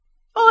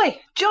Oi,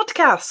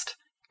 Jodcast,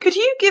 could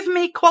you give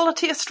me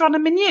quality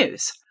astronomy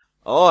news?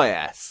 Oh,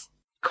 yes.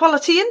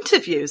 Quality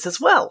interviews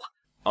as well?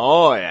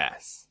 Oh,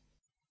 yes.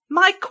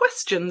 My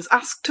questions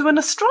asked to an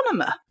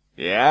astronomer?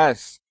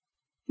 Yes.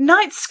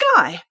 Night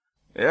sky?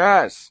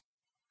 Yes.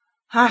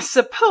 I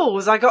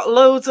suppose I got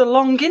loads of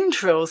long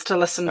intros to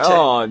listen to.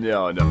 Oh,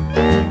 no.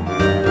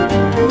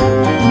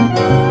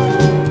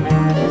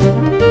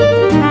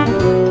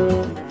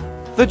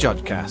 The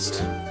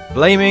Jodcast,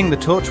 blaming the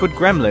Torchwood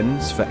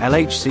Gremlins for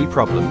LHC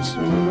problems,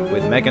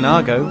 with Megan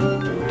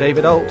Argo,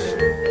 David Alt,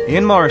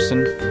 Ian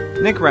Morrison,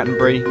 Nick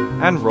Rattenbury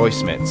and Roy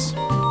Smits.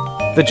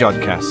 The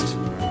Jodcast,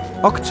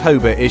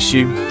 October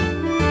issue.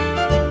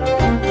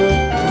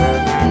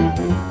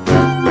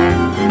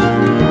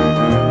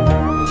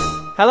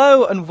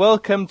 Hello and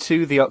welcome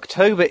to the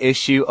October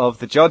issue of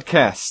the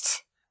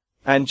Jodcast.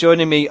 And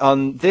joining me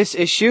on this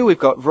issue, we've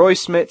got Roy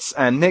Smits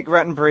and Nick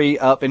Rattenbury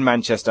up in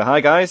Manchester. Hi,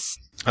 guys.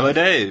 Hello,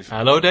 Dave.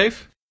 Hello,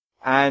 Dave.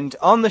 And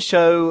on the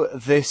show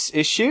this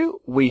issue,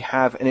 we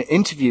have an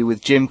interview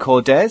with Jim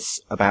Cordes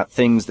about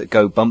things that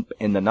go bump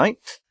in the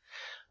night.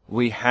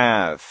 We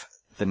have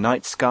the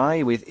night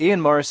sky with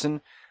Ian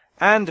Morrison,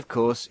 and, of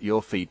course,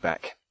 your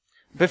feedback.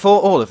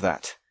 Before all of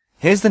that,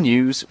 here's the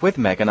news with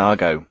Megan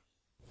Argo.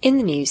 In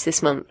the news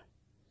this month,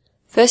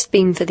 first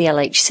beam for the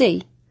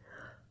LHC,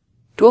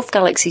 dwarf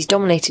galaxies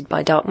dominated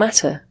by dark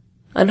matter,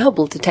 and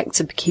Hubble detects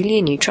a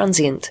peculiar new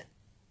transient.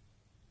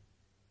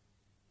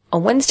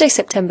 On Wednesday,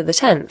 September the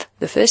 10th,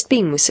 the first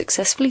beam was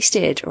successfully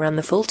steered around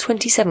the full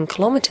 27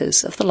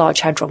 kilometres of the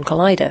Large Hadron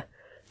Collider,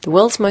 the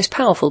world's most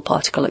powerful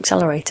particle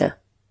accelerator.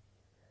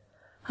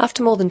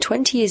 After more than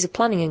 20 years of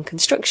planning and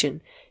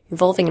construction,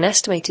 involving an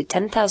estimated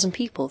 10,000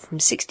 people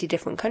from 60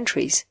 different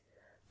countries,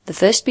 the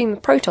first beam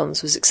of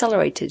protons was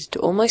accelerated to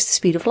almost the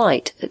speed of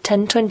light at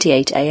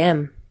 10:28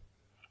 a.m.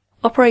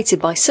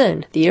 Operated by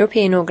CERN, the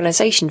European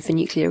Organisation for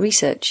Nuclear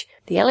Research,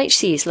 the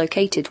LHC is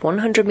located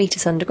 100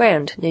 metres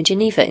underground near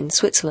Geneva in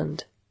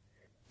Switzerland.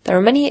 There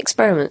are many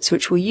experiments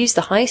which will use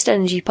the highest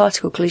energy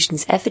particle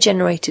collisions ever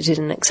generated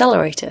in an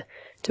accelerator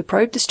to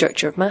probe the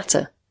structure of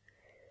matter.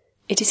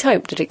 It is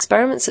hoped that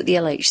experiments at the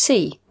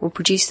LHC will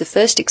produce the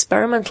first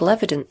experimental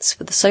evidence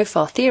for the so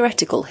far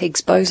theoretical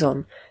Higgs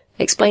boson,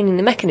 explaining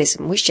the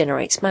mechanism which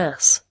generates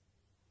mass.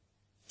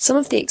 Some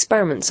of the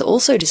experiments are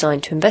also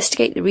designed to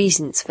investigate the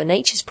reasons for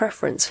nature's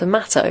preference for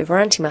matter over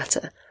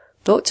antimatter,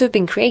 thought to have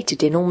been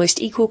created in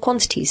almost equal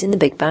quantities in the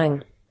Big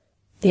Bang.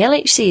 The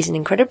LHC is an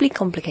incredibly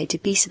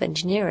complicated piece of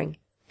engineering,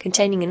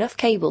 containing enough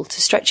cable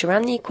to stretch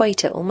around the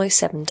equator almost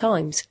 7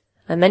 times,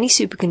 and many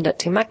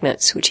superconducting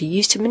magnets which are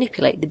used to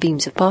manipulate the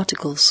beams of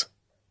particles.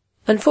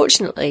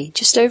 Unfortunately,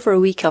 just over a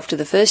week after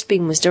the first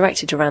beam was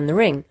directed around the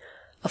ring,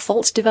 a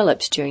fault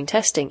developed during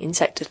testing in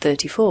Sector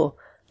 34,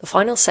 the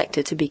final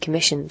sector to be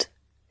commissioned.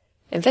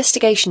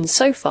 Investigations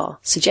so far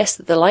suggest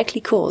that the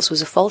likely cause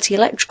was a faulty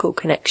electrical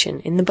connection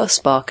in the bus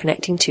bar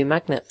connecting 2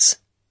 magnets.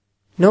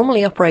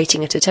 Normally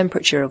operating at a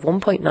temperature of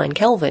 1.9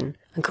 Kelvin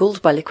and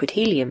cooled by liquid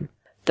helium,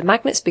 the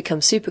magnets become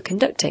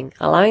superconducting,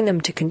 allowing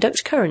them to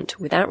conduct current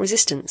without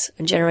resistance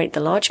and generate the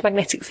large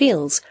magnetic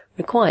fields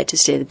required to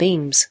steer the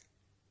beams.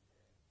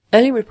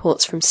 Early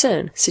reports from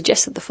CERN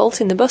suggest that the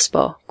fault in the bus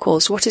bar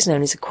caused what is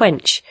known as a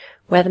quench,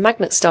 where the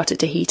magnet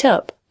started to heat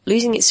up,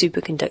 losing its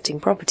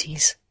superconducting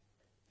properties.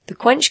 The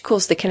quench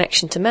caused the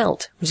connection to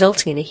melt,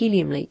 resulting in a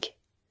helium leak.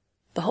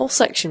 The whole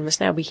section must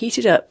now be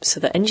heated up so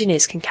that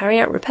engineers can carry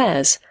out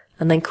repairs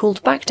and then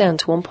cooled back down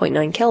to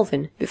 1.9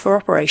 Kelvin before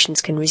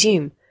operations can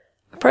resume,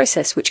 a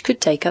process which could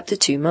take up to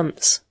 2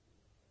 months.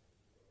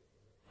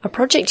 A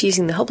project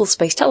using the Hubble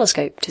Space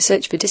Telescope to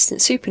search for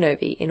distant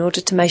supernovae in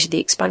order to measure the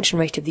expansion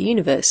rate of the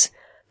universe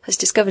has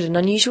discovered an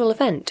unusual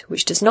event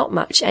which does not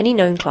match any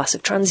known class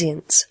of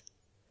transients.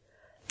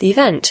 The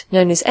event,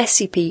 known as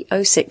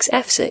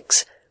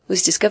SCP-06F6,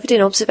 was discovered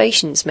in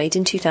observations made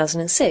in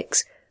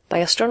 2006 by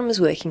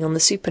astronomers working on the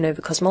Supernova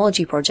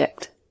Cosmology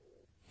project.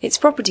 Its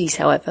properties,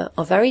 however,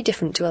 are very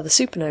different to other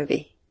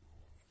supernovae.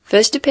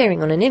 First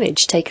appearing on an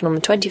image taken on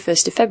the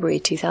 21st of February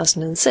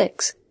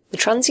 2006, the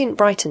transient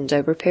brightened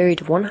over a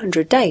period of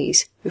 100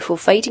 days before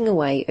fading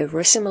away over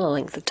a similar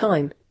length of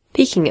time,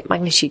 peaking at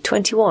magnitude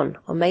 21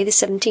 on May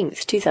 17,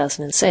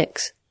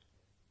 2006.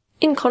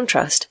 In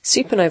contrast,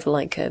 supernova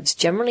light curves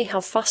generally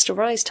have faster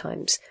rise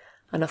times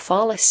and are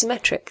far less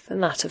symmetric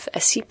than that of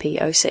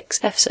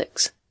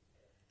SCP-06F6.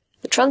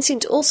 The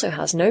transient also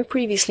has no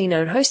previously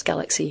known host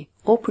galaxy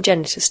or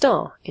progenitor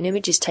star in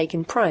images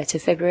taken prior to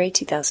February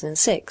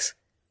 2006,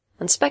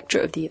 and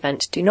spectra of the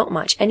event do not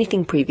match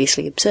anything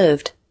previously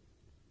observed.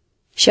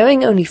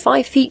 Showing only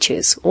 5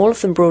 features, all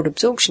of them broad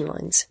absorption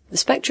lines, the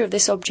spectra of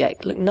this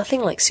object look nothing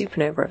like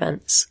supernova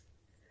events.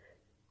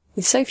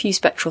 With so few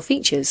spectral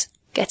features,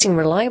 getting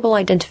reliable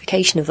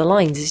identification of the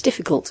lines is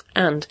difficult,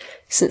 and,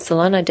 since the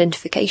line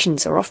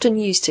identifications are often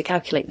used to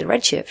calculate the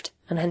redshift,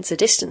 and hence a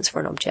distance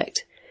for an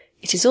object,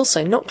 it is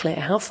also not clear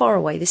how far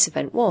away this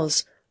event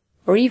was,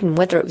 or even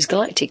whether it was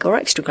galactic or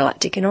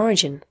extragalactic in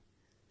origin.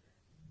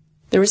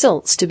 The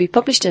results, to be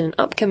published in an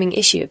upcoming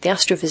issue of the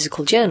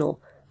Astrophysical journal,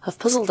 have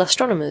puzzled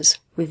astronomers,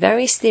 with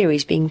various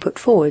theories being put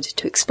forward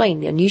to explain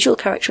the unusual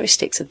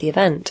characteristics of the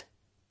event.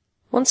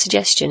 One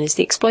suggestion is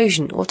the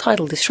explosion or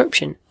tidal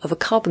disruption of a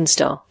carbon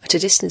star at a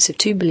distance of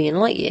 2 billion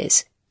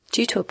light-years,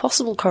 due to a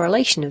possible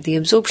correlation of the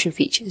absorption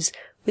features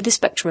with the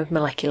spectrum of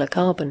molecular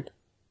carbon.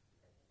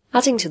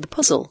 Adding to the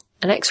puzzle,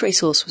 an X-ray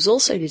source was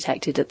also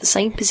detected at the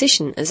same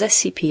position as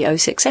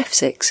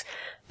SCP-06F6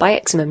 by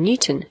XMM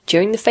Newton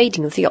during the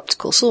fading of the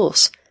optical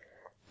source,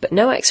 but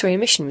no X-ray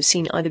emission was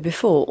seen either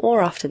before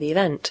or after the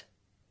event.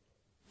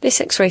 This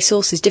X-ray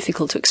source is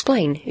difficult to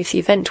explain if the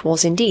event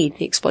was indeed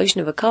the explosion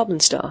of a carbon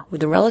star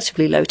with a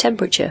relatively low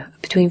temperature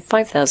of between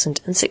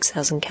 5,000 and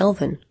 6,000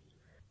 Kelvin.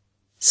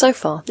 So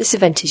far, this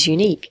event is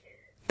unique,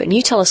 but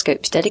new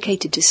telescopes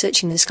dedicated to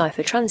searching the sky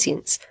for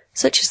transients,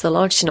 such as the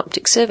Large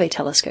Synoptic Survey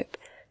Telescope,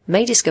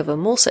 may discover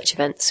more such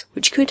events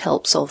which could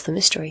help solve the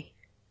mystery.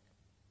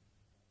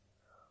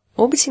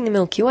 Orbiting the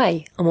Milky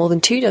Way are more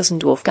than 24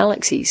 dwarf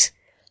galaxies.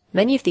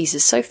 Many of these are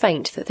so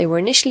faint that they were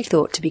initially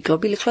thought to be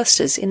globular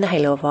clusters in the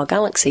halo of our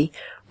galaxy,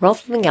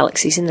 rather than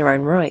galaxies in their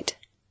own right.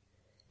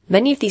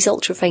 Many of these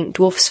ultra-faint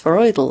dwarf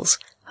spheroidals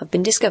have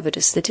been discovered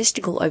as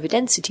statistical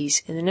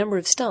overdensities in the number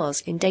of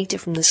stars in data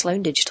from the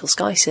Sloan Digital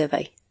Sky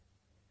Survey.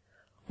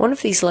 One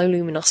of these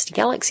low-luminosity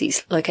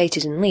galaxies,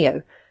 located in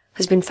Leo,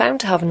 has been found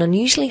to have an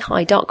unusually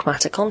high dark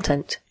matter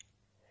content.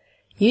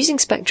 Using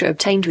spectra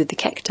obtained with the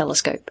Keck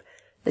telescope,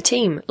 the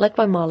team, led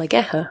by Marla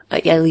Geher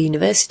at Yale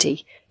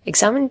University,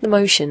 examined the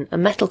motion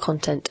and metal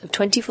content of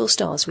 24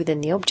 stars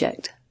within the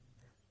object.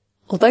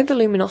 Although the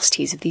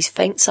luminosities of these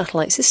faint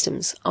satellite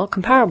systems are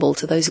comparable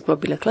to those of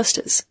globular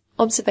clusters,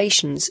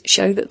 observations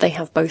show that they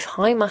have both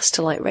high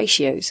mass-to-light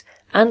ratios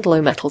and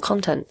low metal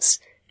contents,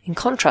 in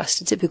contrast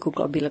to typical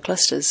globular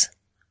clusters.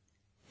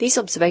 These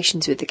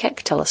observations with the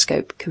Keck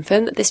telescope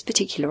confirm that this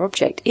particular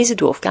object is a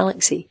dwarf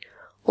galaxy,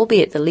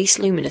 albeit the least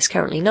luminous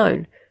currently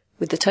known,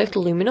 with the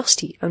total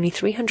luminosity only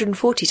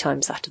 340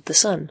 times that of the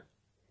Sun.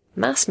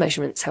 Mass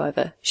measurements,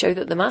 however, show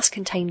that the mass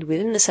contained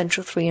within the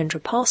central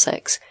 300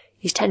 parsecs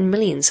is 10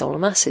 million solar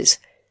masses,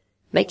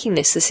 making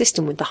this the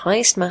system with the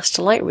highest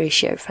mass-to-light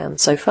ratio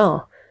found so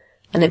far,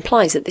 and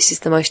implies that this is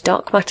the most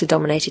dark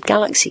matter-dominated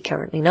galaxy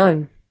currently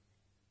known.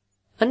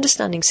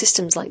 Understanding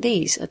systems like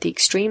these at the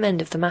extreme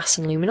end of the mass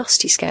and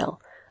luminosity scale,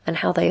 and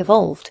how they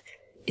evolved,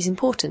 is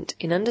important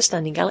in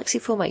understanding galaxy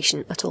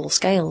formation at all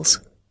scales.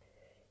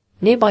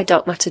 Nearby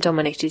dark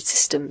matter-dominated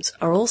systems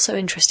are also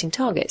interesting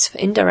targets for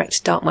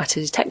indirect dark matter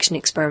detection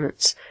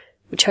experiments,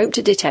 which hope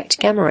to detect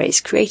gamma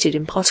rays created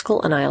in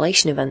particle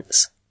annihilation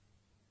events.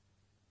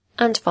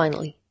 And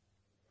finally,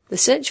 the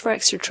search for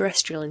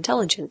extraterrestrial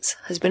intelligence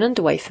has been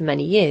underway for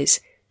many years,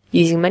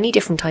 using many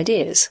different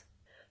ideas,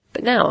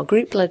 but now a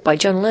group led by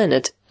John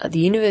Leonard at the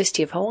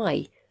University of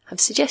Hawaii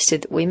have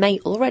suggested that we may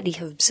already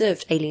have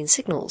observed alien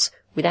signals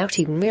without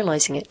even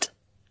realizing it.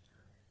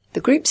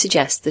 The group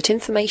suggests that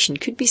information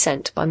could be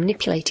sent by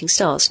manipulating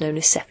stars known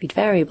as Cepheid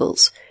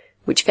variables,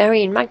 which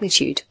vary in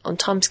magnitude on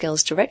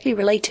timescales directly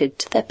related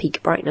to their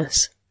peak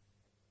brightness.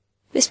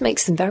 This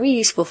makes them very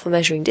useful for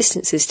measuring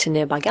distances to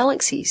nearby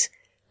galaxies,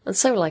 and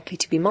so likely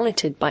to be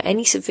monitored by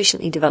any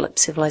sufficiently developed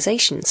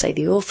civilization, say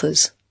the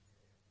authors.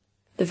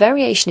 The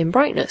variation in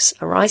brightness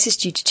arises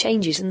due to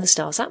changes in the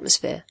star's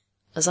atmosphere.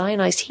 As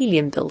ionized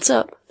helium builds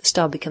up, the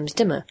star becomes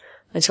dimmer,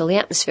 until the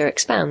atmosphere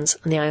expands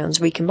and the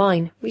ions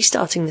recombine,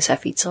 restarting the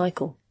Cepheid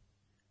cycle.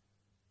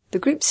 The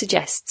group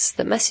suggests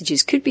that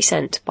messages could be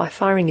sent by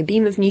firing a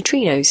beam of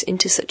neutrinos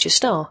into such a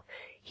star,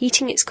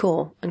 heating its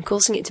core and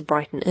causing it to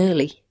brighten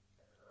early.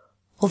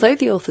 Although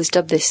the authors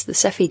dub this the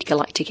Cepheid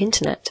Galactic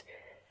Internet,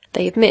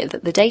 they admit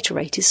that the data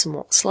rate is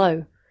somewhat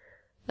slow.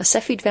 A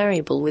Cepheid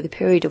variable with a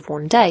period of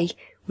 1 day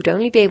would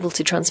only be able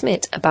to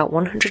transmit about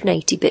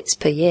 180 bits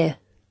per year.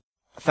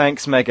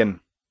 Thanks, Megan.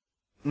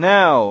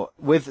 Now,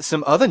 with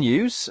some other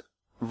news,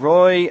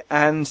 Roy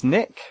and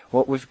Nick,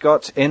 what we've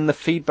got in the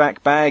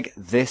feedback bag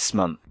this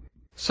month.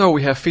 So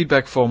we have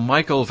feedback from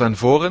Michael Van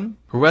Voren,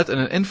 who read in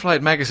an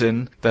in-flight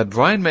magazine that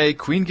Brian May,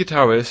 Queen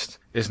guitarist,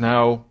 is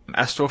now an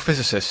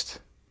astrophysicist.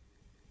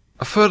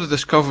 A further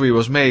discovery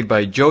was made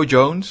by Joe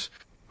Jones,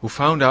 who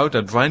found out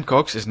that Brian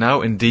Cox is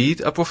now indeed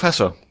a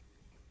professor.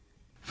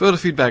 Further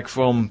feedback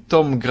from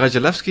Tom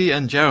Grajalewski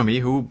and Jeremy,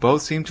 who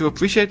both seem to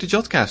appreciate the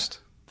Jodcast.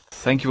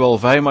 Thank you all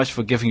very much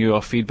for giving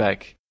your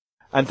feedback.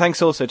 And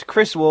thanks also to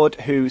Chris Ward,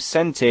 who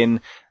sent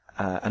in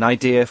an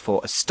idea for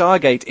a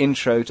Stargate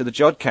intro to the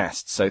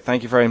Jodcast. So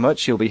thank you very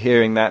much. You'll be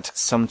hearing that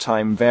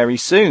sometime very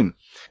soon.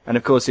 And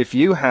of course, if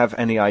you have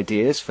any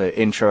ideas for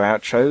intro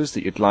outros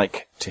that you'd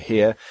like to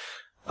hear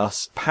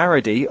us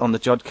parody on the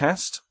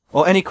Jodcast,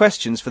 or any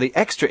questions for the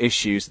extra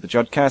issues of the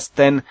Jodcast,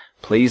 then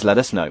please let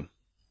us know.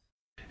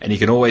 And you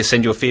can always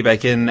send your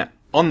feedback in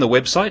on the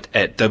website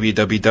at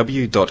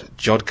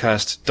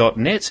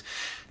www.jodcast.net.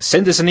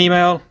 Send us an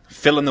email,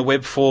 fill in the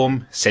web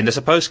form, send us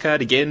a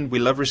postcard. Again, we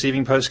love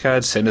receiving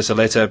postcards. Send us a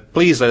letter.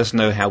 Please let us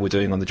know how we're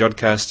doing on the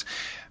Jodcast.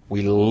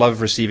 We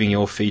love receiving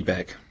your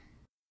feedback.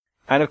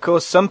 And of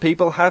course, some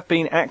people have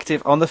been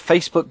active on the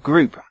Facebook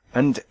group.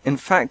 And in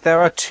fact,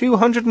 there are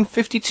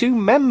 252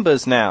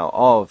 members now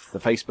of the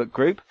Facebook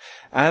group,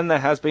 and there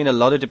has been a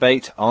lot of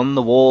debate on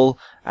the wall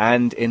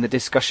and in the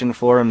discussion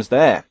forums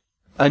there.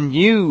 A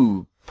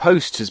new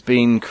post has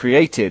been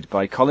created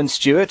by Colin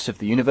Stewart of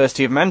the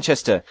University of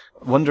Manchester,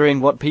 wondering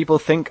what people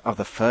think of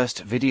the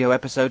first video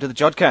episode of the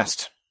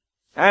Jodcast.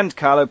 And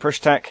Carlo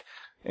Prushtak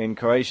in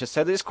Croatia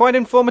said that it's quite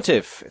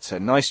informative. It's a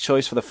nice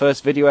choice for the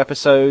first video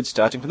episode,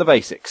 starting from the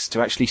basics,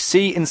 to actually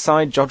see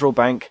inside Jodrell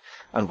Bank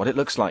and what it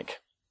looks like.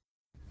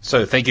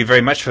 So thank you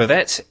very much for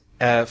that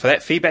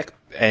feedback,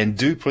 and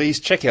do please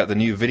check out the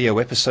new video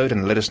episode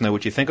and let us know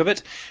what you think of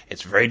it.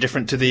 It's very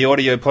different to the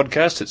audio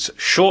podcast. It's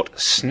short,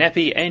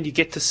 snappy, and you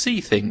get to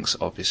see things,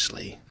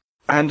 obviously.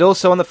 And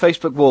also on the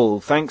Facebook wall,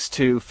 thanks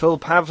to Phil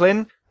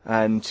Pavlin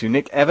and to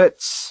Nick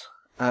Everts,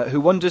 who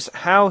wonders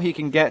how he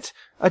can get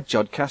a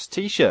Jodcast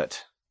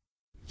t-shirt.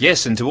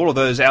 Yes, and to all of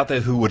those out there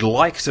who would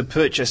like to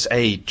purchase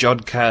a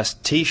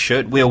Jodcast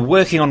t-shirt, we are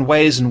working on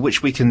ways in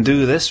which we can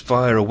do this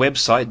via a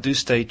website. Do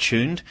stay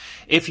tuned.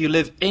 If you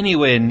live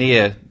anywhere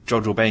near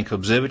Jodrell Bank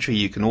Observatory,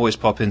 you can always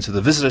pop into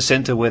the visitor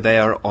centre where they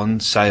are on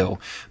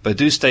sale. But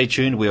do stay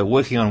tuned. We are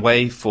working on a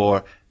way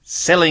for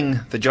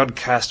selling the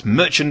Jodcast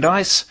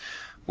merchandise,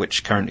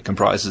 which currently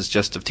comprises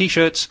just of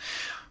t-shirts,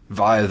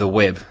 via the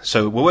web.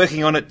 So we're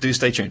working on it. Do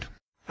stay tuned.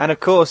 And of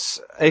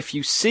course, if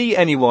you see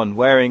anyone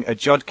wearing a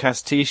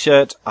Jodcast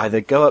t-shirt, either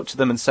go up to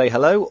them and say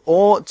hello,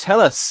 or tell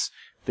us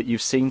that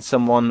you've seen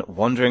someone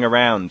wandering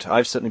around.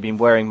 I've certainly been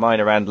wearing mine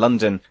around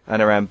London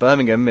and around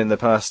Birmingham in the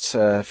past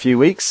few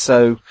weeks,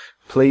 so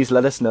please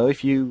let us know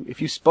if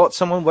you spot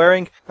someone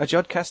wearing a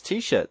Jodcast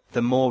t-shirt.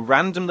 The more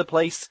random the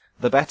place,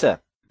 the better.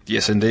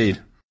 Yes,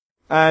 indeed.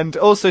 And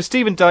also,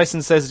 Stephen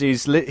Dyson says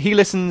that he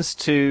listens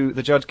to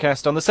the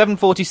Jodcast on the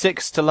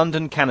 746 to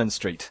London Cannon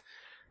Street.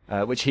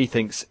 Which he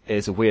thinks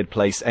is a weird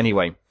place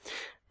anyway.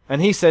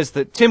 And he says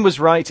that Tim was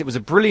right, it was a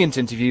brilliant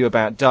interview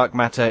about dark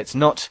matter. It's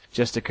not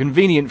just a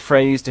convenient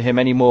phrase to him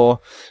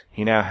anymore.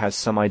 He now has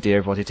some idea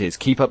of what it is.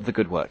 Keep up the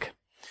good work.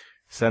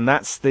 So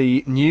that's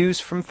the news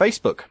from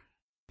Facebook.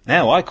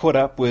 Now, I caught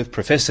up with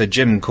Professor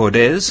Jim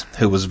Cordes,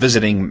 who was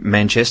visiting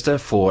Manchester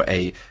for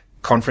a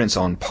conference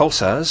on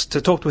pulsars, to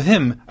talk to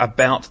him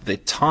about the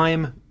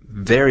time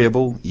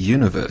variable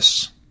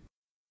universe.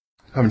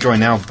 I'm joined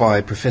now by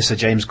Professor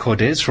James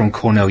Cordes from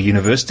Cornell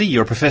University.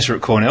 You're a professor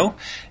at Cornell.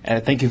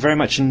 Thank you very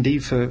much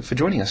indeed for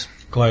joining us.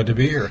 Glad to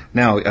be here.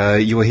 Now,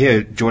 you were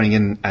here joining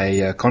in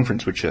a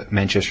conference which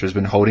Manchester has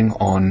been holding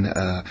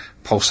on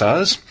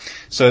pulsars.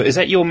 So is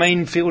that your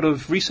main field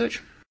of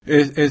research?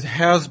 It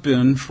has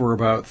been for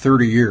about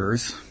 30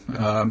 years.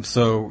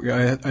 So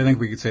I think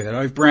we could say that.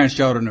 I've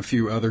branched out in a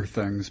few other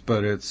things,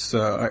 but it's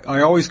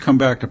I always come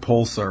back to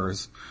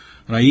pulsars.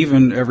 And I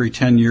even, every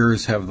 10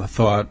 years, have the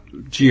thought,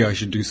 gee, I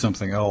should do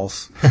something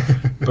else.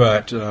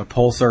 But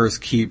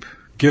pulsars keep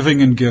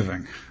giving and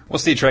giving.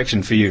 What's the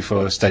attraction for you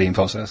for studying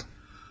pulsars?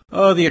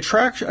 The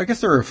attraction, I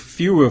guess there are a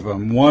few of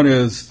them. One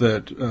is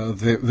that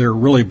they're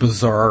really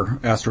bizarre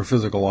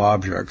astrophysical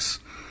objects,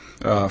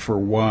 for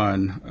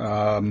one.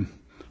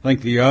 I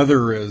think the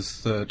other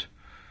is that,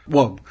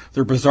 well,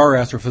 they're bizarre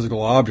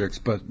astrophysical objects,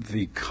 but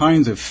the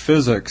kinds of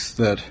physics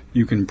that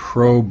you can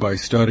probe by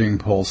studying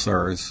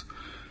pulsars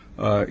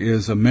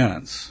is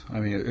immense.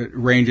 I mean, it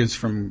ranges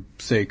from,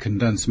 say,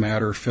 condensed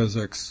matter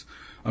physics.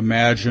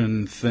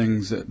 Imagine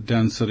things at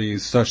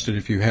densities such that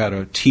if you had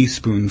a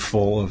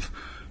teaspoonful of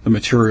the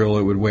material,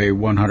 it would weigh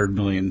 100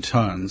 million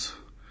tons.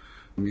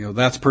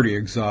 That's pretty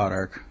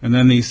exotic. And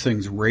then these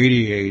things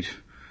radiate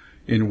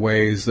in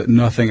ways that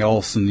nothing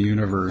else in the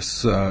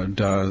universe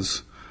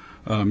does.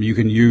 You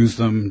can use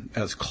them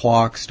as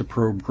clocks to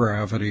probe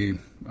gravity.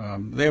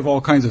 They have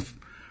all kinds of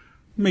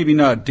maybe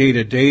not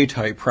day-to-day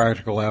type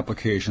practical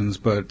applications,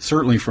 but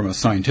certainly from a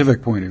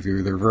scientific point of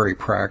view, they're very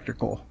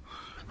practical.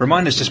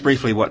 Remind us just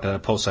briefly what a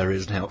pulsar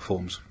is and how it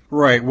forms.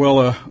 Right. Well,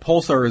 a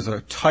pulsar is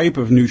a type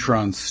of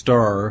neutron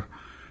star.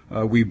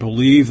 We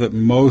believe that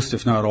most,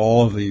 if not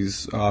all, of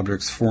these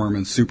objects form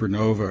in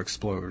supernova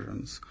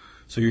explosions.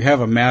 So you have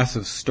a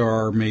massive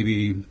star,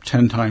 maybe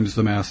 10 times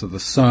the mass of the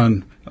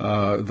sun.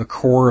 The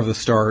core of the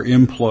star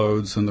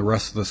implodes and the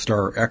rest of the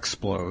star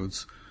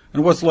explodes.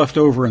 And what's left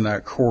over in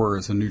that core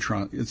is a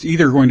neutron. It's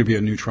either going to be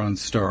a neutron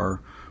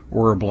star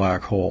or a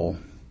black hole.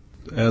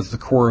 As the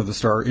core of the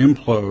star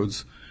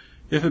implodes,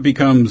 if it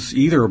becomes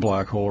either a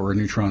black hole or a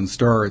neutron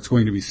star, it's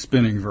going to be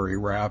spinning very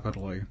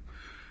rapidly.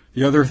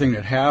 The other thing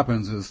that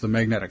happens is the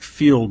magnetic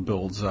field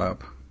builds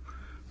up.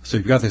 So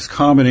you've got this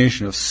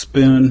combination of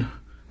spin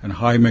and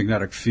high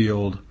magnetic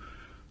field.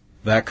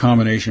 That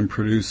combination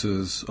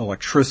produces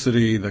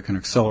electricity that can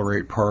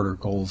accelerate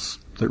particles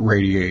that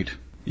radiate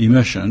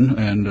emission,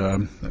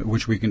 and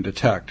which we can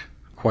detect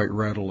quite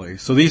readily.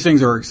 So these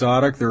things are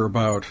exotic. They're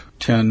about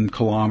 10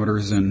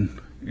 kilometers in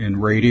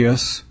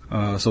radius,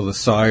 so the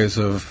size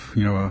of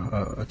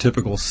a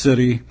typical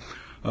city.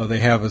 They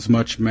have as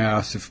much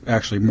mass, if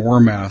actually more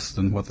mass,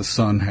 than what the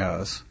sun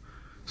has.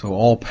 So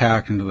all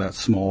packed into that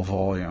small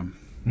volume.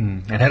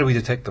 And how do we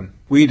detect them?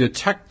 We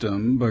detect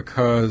them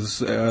because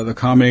the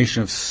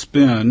combination of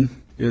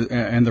spin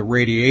and the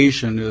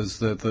radiation is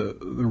that the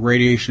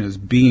radiation is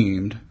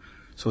beamed.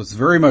 So it's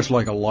very much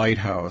like a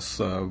lighthouse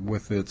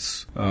with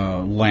its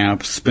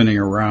lamp spinning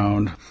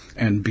around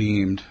and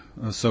beamed.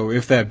 So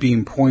if that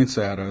beam points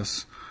at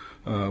us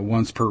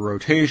once per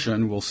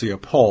rotation, we'll see a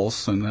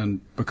pulse, and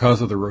then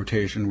because of the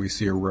rotation, we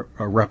see a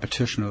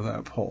repetition of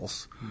that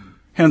pulse.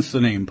 Hence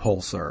the name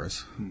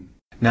pulsars.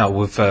 Now,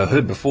 we've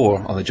heard before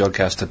on the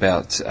Jodcast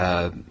about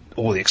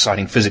all the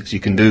exciting physics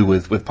you can do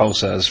with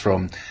pulsars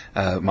from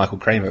Michael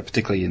Kramer,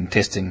 particularly in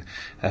testing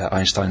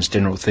Einstein's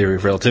general theory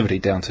of relativity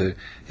down to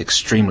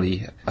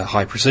extremely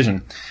high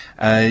precision.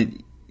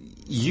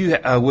 You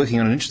are working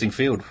on an interesting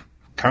field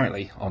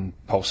currently on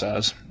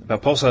pulsars,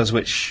 about pulsars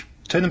which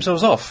turn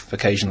themselves off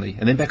occasionally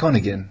and then back on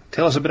again.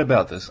 Tell us a bit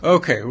about this.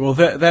 Okay, well,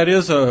 that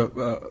is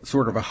a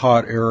sort of a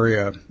hot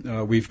area.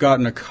 We've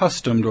gotten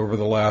accustomed over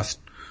the last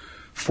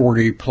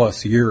 40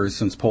 plus years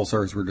since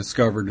pulsars were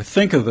discovered to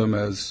think of them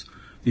as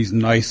these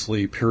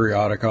nicely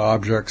periodic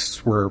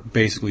objects where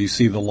basically you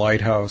see the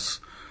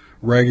lighthouse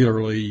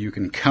regularly, you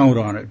can count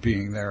on it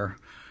being there.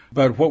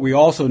 But what we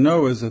also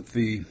know is that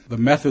the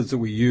methods that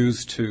we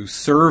use to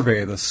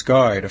survey the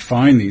sky to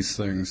find these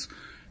things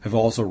have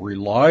also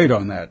relied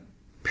on that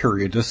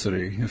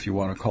periodicity, if you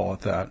want to call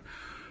it that,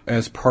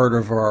 as part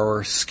of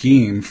our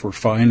scheme for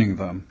finding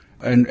them.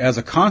 And as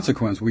a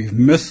consequence, we've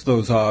missed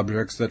those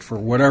objects that for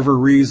whatever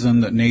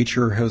reason that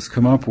nature has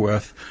come up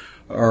with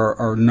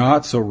are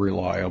not so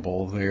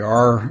reliable.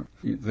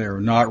 They're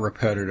not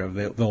repetitive.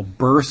 They'll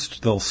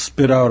burst, they'll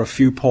spit out a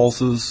few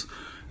pulses,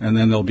 and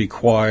then they'll be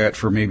quiet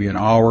for maybe an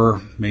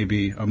hour,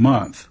 maybe a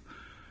month.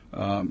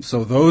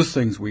 So those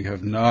things we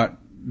have not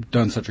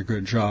done such a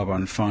good job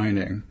on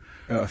finding.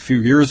 A few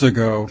years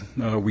ago,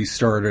 we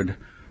started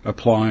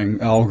applying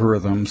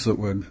algorithms that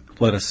would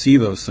let us see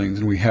those things,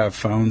 and we have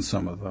found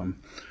some of them.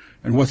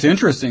 And what's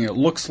interesting, it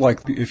looks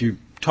like if you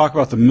talk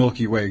about the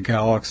Milky Way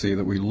galaxy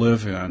that we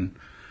live in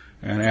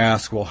and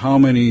ask, well, how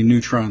many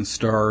neutron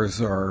stars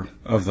are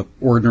of the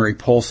ordinary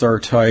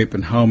pulsar type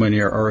and how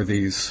many are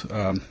these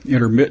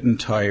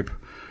intermittent type,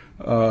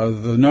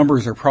 the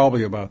numbers are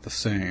probably about the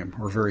same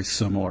or very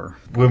similar.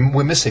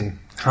 We're missing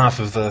half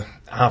of the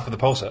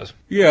pulsars.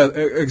 Yeah,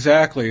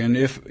 exactly. And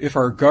if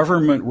our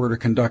government were to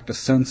conduct a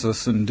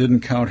census and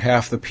didn't count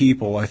half the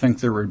people, I think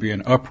there would be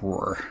an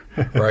uproar,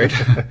 right?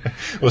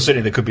 Well,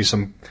 certainly there could be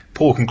some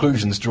poor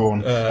conclusions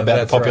drawn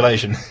about the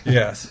population. Right.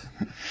 Yes.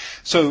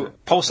 So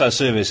pulsar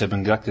surveys have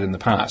been conducted in the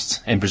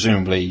past, and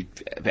presumably,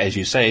 as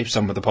you say,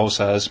 some of the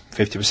pulsars,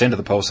 50% of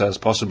the pulsars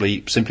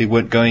possibly simply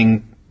weren't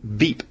going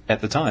beep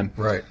at the time.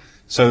 Right.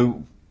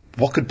 So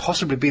what could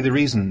possibly be the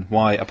reason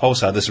why a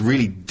pulsar, this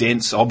really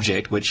dense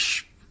object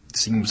which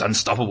seems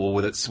unstoppable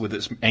with its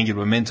angular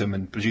momentum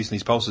and producing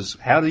these pulses,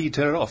 how do you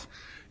turn it off?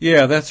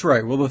 Yeah, that's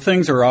right. Well, the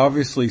things are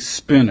obviously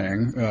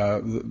spinning.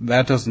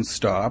 That doesn't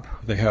stop.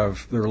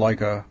 They're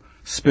like a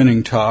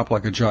spinning top,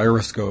 like a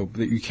gyroscope.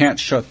 That you can't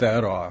shut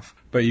that off,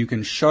 but you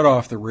can shut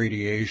off the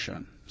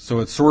radiation. So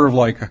it's sort of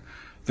like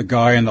the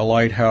guy in the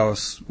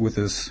lighthouse with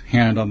his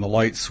hand on the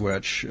light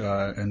switch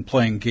and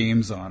playing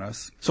games on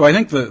us. So I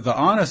think the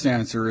honest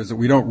answer is that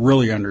we don't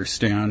really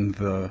understand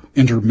the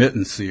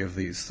intermittency of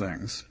these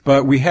things.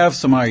 But we have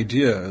some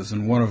ideas,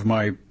 and one of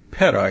my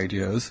pet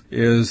ideas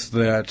is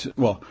that,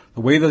 well,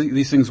 the way that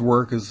these things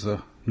work is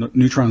the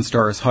neutron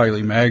star is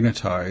highly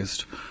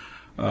magnetized.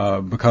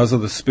 Because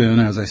of the spin,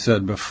 as I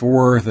said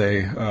before,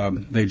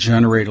 they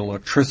generate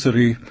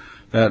electricity.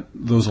 That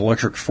those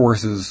electric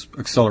forces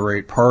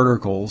accelerate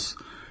particles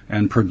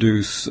and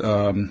produce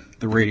the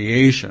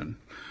radiation.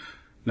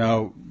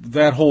 Now,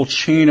 that whole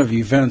chain of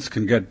events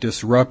can get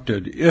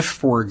disrupted if,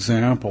 for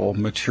example,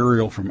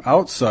 material from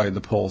outside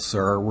the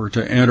pulsar were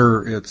to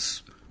enter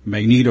its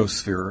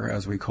magnetosphere,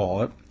 as we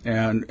call it.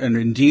 And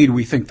indeed,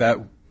 we think that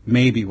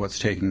may be what's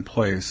taking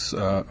place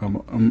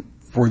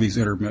for these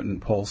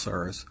intermittent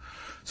pulsars.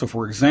 So,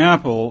 for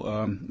example,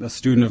 a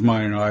student of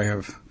mine and I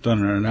have done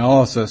an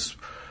analysis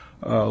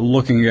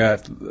looking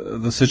at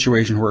the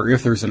situation where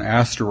if there's an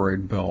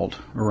asteroid belt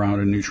around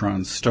a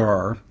neutron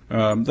star,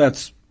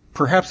 that's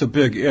perhaps a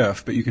big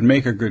if, but you can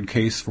make a good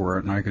case for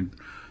it, and I could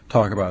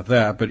talk about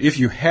that. But if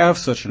you have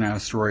such an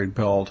asteroid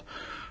belt,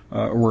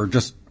 or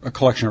just a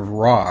collection of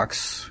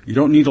rocks, you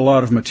don't need a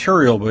lot of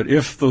material, but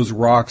if those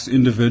rocks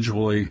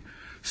individually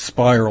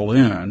spiral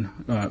in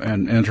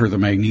and enter the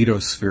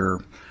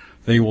magnetosphere,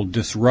 they will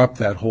disrupt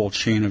that whole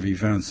chain of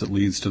events that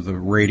leads to the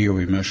radio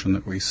emission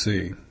that we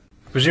see.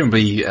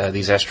 Presumably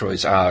these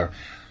asteroids are,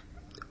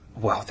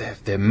 well,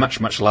 they're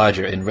much, much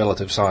larger in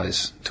relative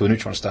size to a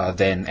neutron star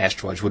than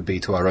asteroids would be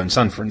to our own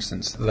sun, for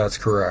instance. That's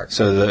correct.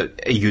 So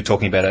are you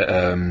talking about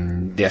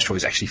the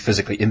asteroids actually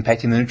physically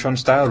impacting the neutron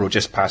star or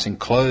just passing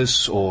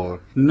close? Or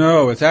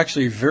No, it's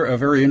actually a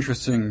very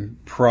interesting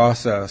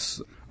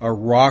process. A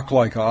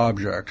rock-like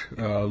object,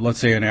 let's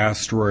say an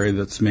asteroid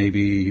that's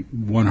maybe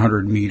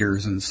 100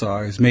 meters in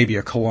size, maybe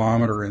a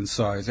kilometer in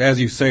size. As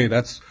you say,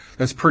 that's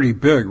pretty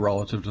big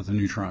relative to the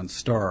neutron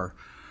star.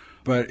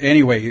 But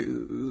anyway,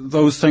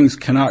 those things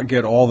cannot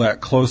get all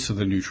that close to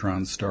the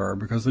neutron star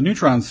because the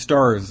neutron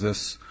star is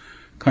this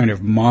kind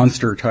of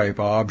monster-type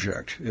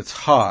object. It's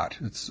hot.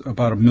 It's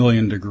about 1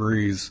 million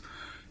degrees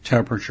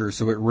temperature,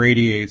 so it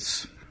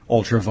radiates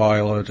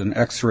ultraviolet and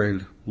X-ray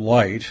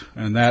light,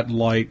 and that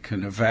light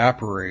can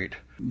evaporate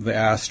the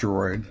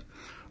asteroid.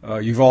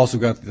 You've also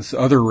got this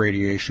other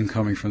radiation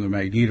coming from the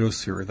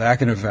magnetosphere. That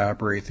can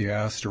evaporate the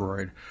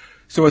asteroid.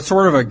 So it's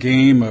sort of a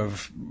game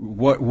of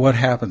what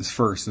happens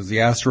first. Does the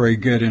asteroid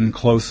get in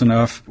close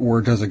enough,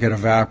 or does it get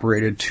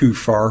evaporated too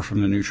far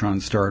from the neutron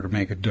star to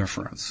make a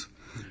difference?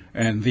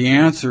 And the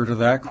answer to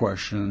that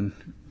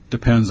question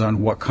depends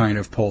on what kind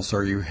of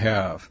pulsar you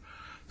have.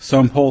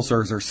 Some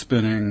pulsars are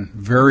spinning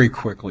very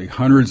quickly,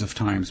 hundreds of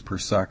times per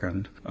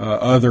second.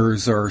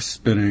 Others are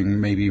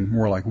spinning maybe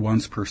more like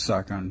once per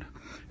second.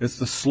 It's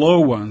the slow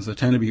ones that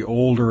tend to be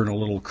older and a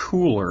little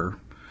cooler.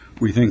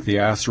 We think the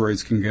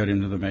asteroids can get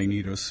into the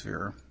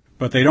magnetosphere.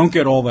 But they don't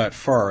get all that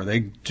far. They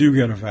do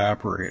get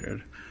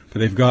evaporated. But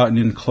they've gotten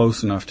in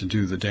close enough to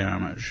do the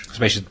damage. So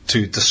basically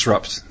to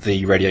disrupt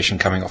the radiation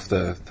coming off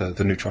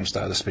the neutron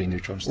star, the spinning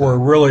neutron star. Or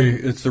really,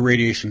 it's the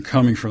radiation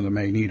coming from the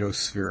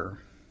magnetosphere.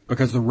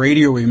 Because the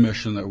radio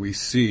emission that we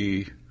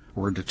see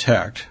or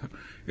detect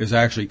is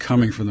actually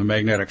coming from the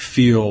magnetic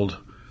field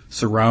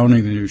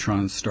surrounding the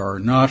neutron star,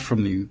 not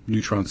from the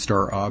neutron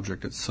star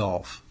object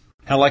itself.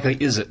 How likely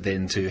is it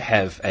then to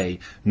have a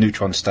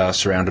neutron star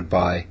surrounded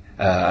by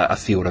a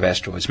field of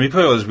asteroids? I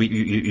mean,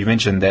 you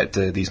mentioned that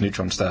these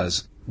neutron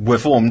stars were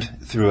formed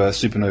through a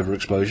supernova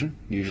explosion,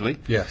 usually.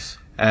 Yes.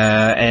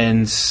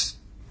 And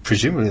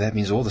presumably that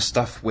means all the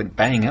stuff went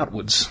bang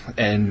outwards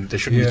and there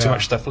shouldn't be too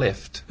much stuff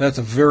left. That's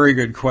a very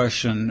good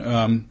question.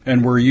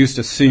 And we're used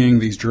to seeing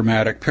these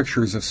dramatic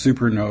pictures of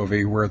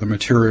supernovae where the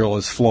material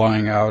is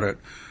flying out at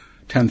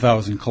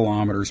 10,000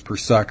 kilometers per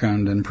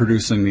second and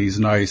producing these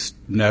nice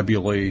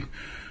nebulae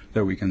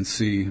that we can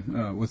see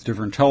with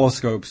different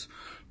telescopes.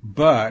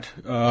 But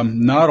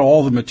not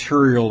all the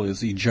material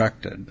is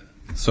ejected.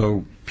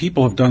 So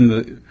people have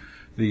done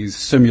these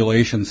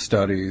simulation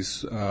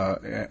studies,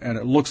 and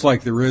it looks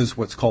like there is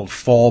what's called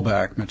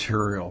fallback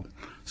material.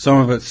 Some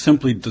of it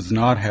simply does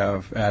not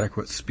have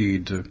adequate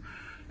speed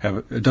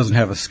it doesn't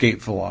have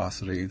escape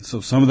velocity.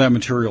 So some of that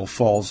material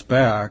falls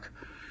back.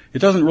 It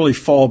doesn't really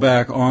fall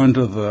back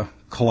onto the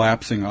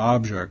collapsing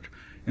object.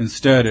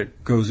 Instead,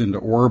 it goes into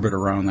orbit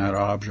around that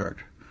object.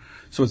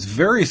 So it's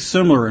very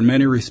similar in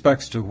many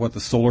respects to what the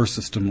solar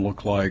system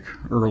looked like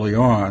early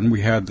on.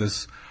 We had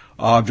this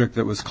object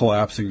that was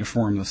collapsing to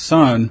form the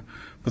sun,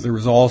 but there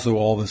was also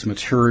all this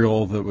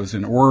material that was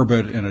in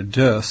orbit in a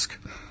disk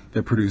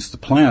that produced the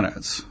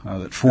planets,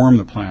 that formed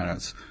the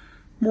planets.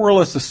 More or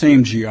less the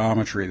same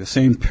geometry, the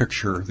same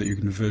picture that you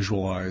can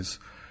visualize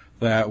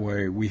that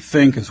way, we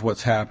think is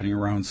what's happening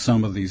around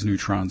some of these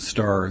neutron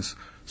stars.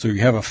 So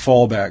you have a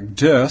fallback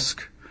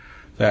disk.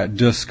 That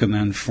disk can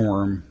then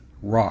form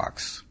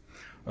rocks.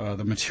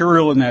 The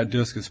material in that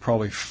disk is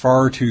probably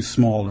far too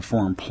small to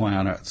form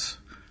planets.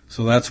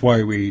 So that's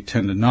why we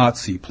tend to not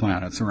see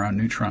planets around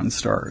neutron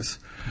stars,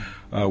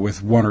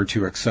 with one or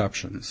two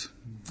exceptions.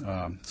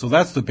 So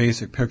that's the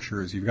basic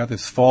picture. Is you've got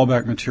this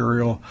fallback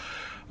material.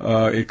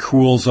 It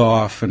cools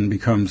off and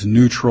becomes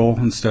neutral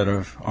instead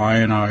of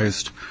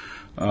ionized,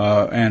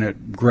 and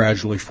it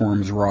gradually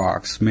forms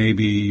rocks,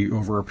 maybe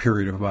over a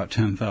period of about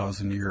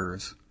 10,000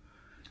 years.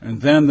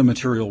 And then the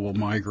material will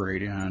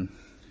migrate in.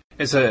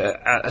 It's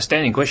a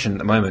standing question at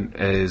the moment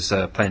is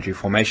planetary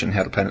formation,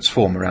 how do planets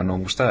form around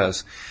normal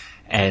stars?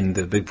 And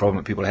the big problem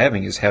that people are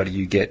having is how do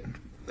you get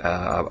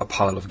a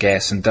pile of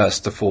gas and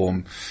dust to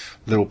form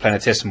little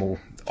planetesimal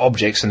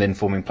objects and then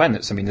forming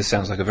planets? I mean, this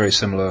sounds like a very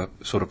similar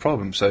sort of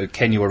problem. So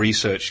can your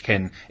research,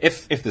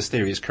 if this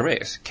theory is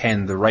correct,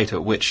 can the rate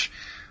at which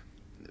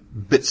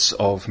bits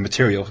of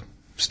material,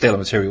 stellar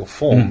material,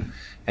 form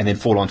and then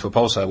fall onto a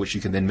pulsar, which you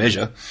can then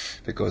measure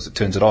because it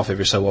turns it off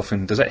every so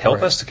often, does that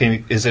help us?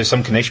 Is there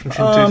some connection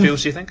between the two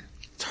fields, do you think?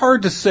 It's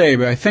hard to say,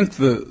 but I think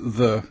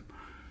the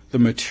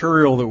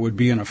material that would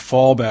be in a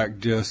fallback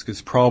disk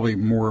is probably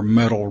more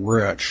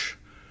metal-rich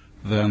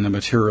than the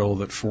material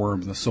that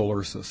formed the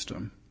solar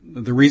system.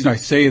 The reason I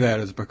say that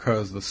is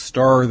because the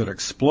star that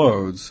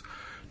explodes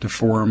to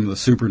form the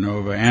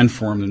supernova and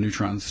form the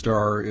neutron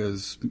star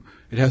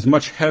it has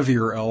much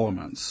heavier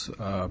elements,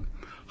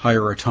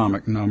 higher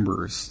atomic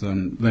numbers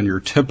than your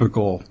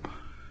typical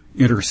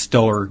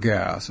interstellar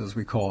gas, as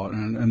we call it.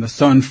 And the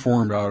sun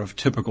formed out of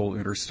typical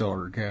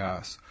interstellar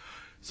gas.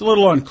 It's a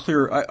little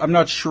unclear. I'm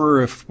not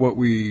sure if what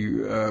we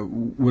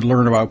would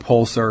learn about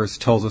pulsars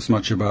tells us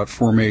much about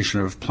formation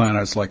of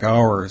planets like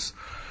ours,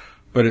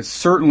 but it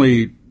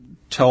certainly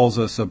tells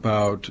us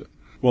about,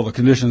 well, the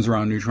conditions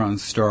around neutron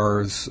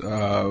stars,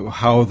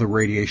 how the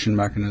radiation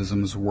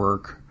mechanisms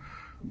work.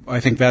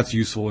 I think that's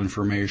useful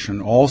information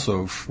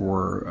also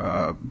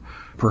for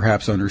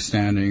perhaps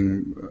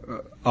understanding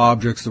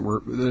objects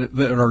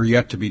that are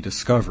yet to be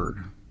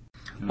discovered.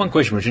 One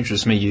question which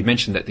interests me, you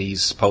mentioned that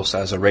these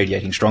pulsars are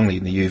radiating strongly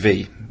in the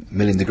UV, 1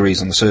 million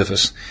degrees on the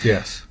surface.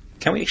 Yes.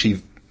 Can we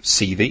actually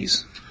see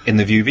these in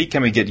the UV?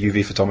 Can we get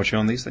UV photometry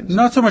on these things?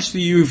 Not so much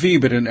the UV,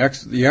 but in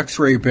the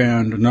X-ray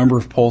band, a number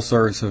of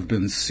pulsars have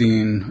been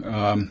seen.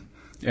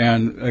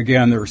 And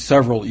again, there are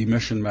several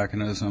emission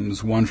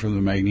mechanisms, one from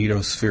the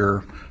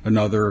magnetosphere,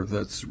 another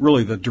that's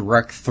really the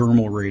direct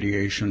thermal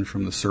radiation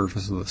from the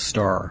surface of the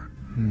star.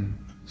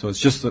 So it's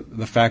just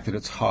the fact that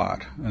it's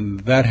hot,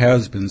 and that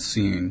has been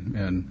seen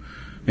in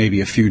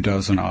maybe a few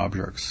dozen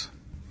objects.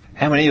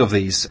 How many of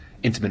these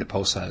intermittent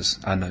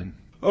pulsars are known?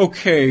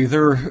 Okay,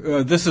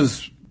 this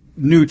is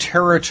new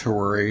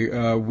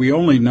territory. We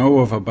only know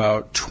of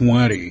about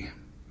 20.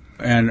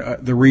 And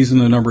the reason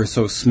the number is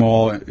so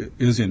small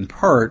is in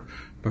part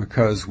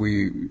because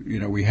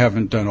we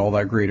haven't done all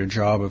that great a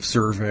job of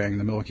surveying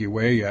the Milky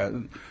Way yet.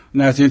 And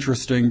that's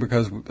interesting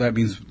because that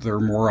means there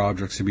are more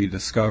objects to be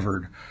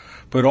discovered.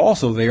 But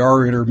also they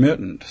are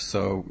intermittent,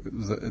 so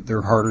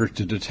they're harder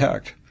to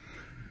detect.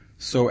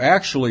 So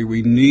actually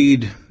we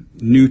need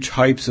new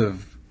types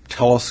of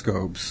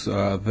telescopes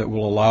that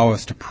will allow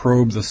us to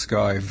probe the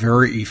sky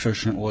very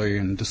efficiently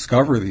and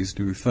discover these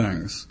new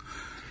things.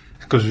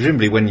 Because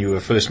presumably when you were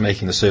first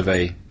making the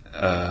survey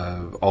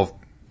of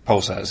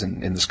pulsars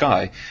in the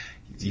sky,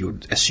 you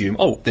would assume,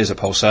 there's a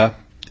pulsar,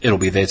 it'll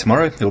be there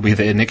tomorrow, it'll be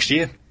there next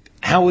year.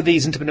 How were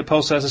these intermittent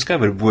pulsars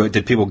discovered?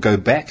 Did people go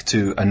back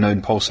to a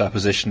known pulsar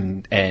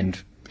position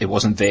and it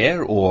wasn't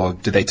there, or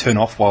did they turn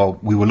off while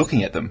we were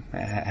looking at them?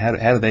 How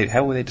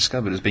were they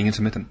discovered as being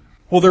intermittent?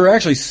 Well, there are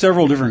actually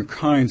several different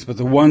kinds, but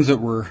the ones that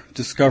were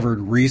discovered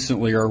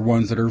recently are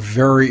ones that are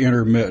very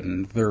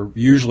intermittent. They're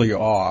usually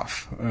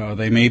off.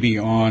 They may be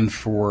on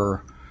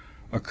for,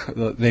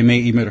 they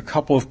may emit a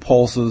couple of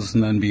pulses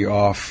and then be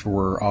off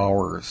for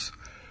hours,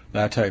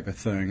 that type of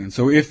thing. And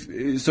so if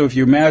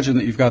you imagine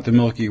that you've got the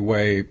Milky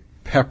Way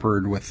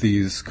peppered with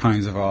these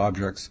kinds of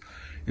objects,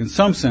 in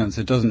some sense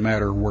it doesn't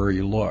matter where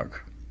you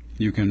look.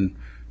 You can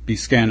be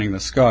scanning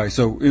the sky.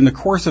 So in the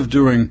course of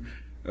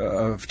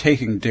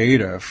taking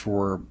data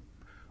for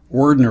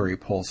ordinary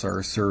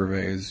pulsar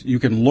surveys, you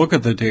can look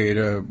at the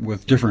data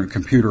with different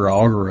computer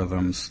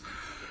algorithms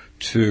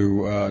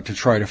to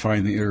try to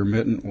find the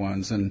intermittent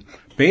ones. And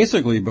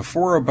basically,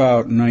 before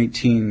about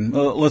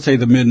let's say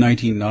the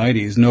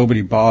mid-1990s,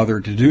 nobody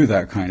bothered to do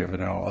that kind of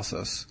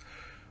analysis.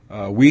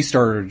 We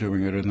started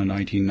doing it in the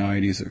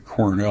 1990s at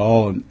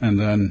Cornell, and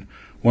then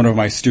one of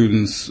my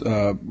students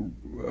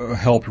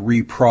helped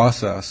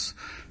reprocess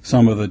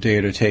some of the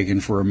data taken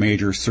for a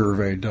major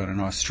survey done in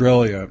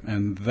Australia,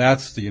 and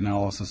that's the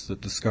analysis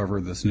that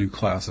discovered this new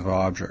class of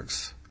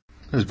objects.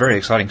 That's very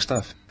exciting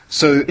stuff.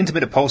 So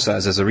intermittent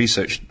pulsars as a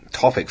research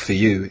topic for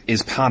you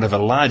is part of a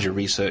larger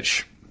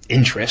research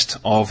interest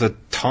of the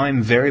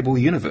time variable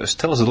universe.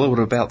 Tell us a little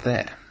bit about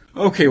that.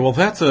 Okay, well,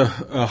 that's a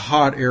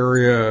hot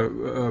area,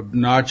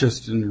 not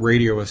just in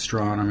radio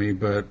astronomy,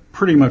 but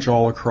pretty much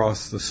all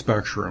across the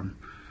spectrum.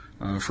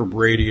 From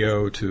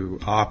radio to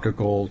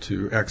optical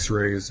to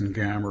X-rays and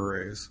gamma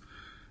rays.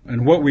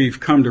 And what we've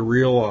come to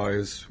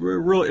realize,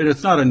 and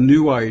it's not a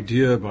new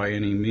idea by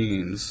any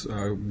means.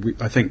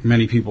 I think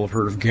many people have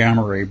heard of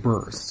gamma ray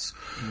bursts.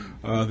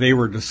 They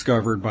were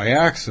discovered by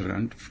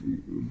accident,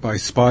 by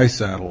spy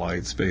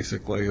satellites,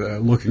 basically,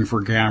 looking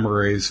for gamma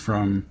rays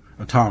from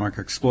atomic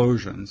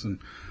explosions. And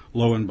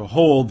lo and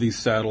behold, these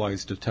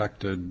satellites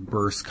detected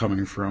bursts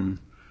coming from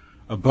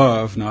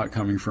above, not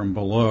coming from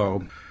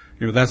below.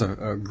 That's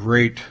a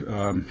great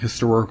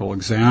historical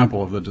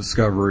example of the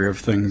discovery of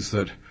things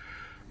that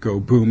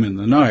go boom in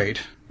the night.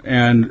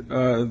 And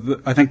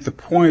I think the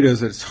point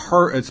is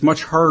it's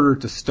much harder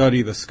to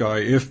study the sky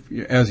if,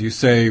 as you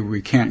say,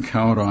 we can't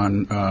count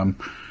on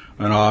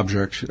an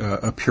object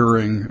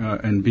appearing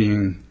and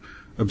being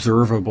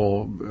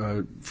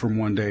observable from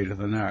one day to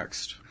the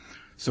next.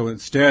 So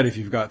instead, if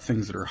you've got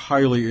things that are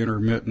highly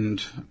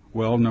intermittent,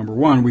 well, number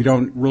one, we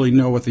don't really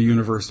know what the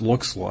universe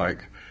looks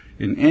like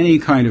in any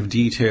kind of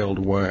detailed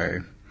way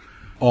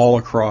all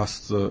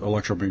across the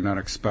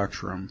electromagnetic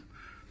spectrum.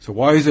 So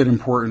why is it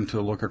important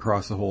to look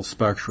across the whole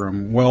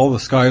spectrum? Well, the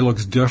sky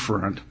looks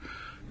different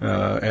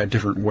at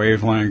different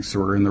wavelengths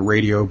or in the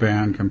radio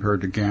band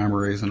compared to gamma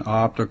rays and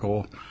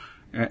optical.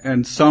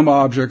 And some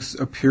objects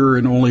appear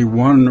in only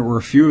one or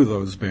a few of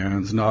those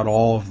bands, not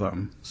all of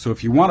them. So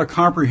if you want a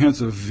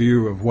comprehensive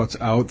view of what's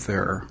out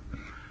there,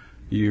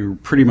 you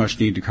pretty much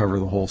need to cover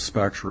the whole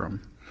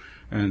spectrum.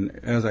 And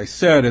as I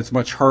said, it's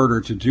much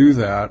harder to do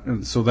that,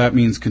 and so that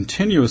means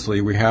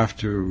continuously we have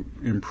to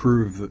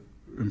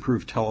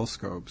improve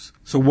telescopes.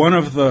 So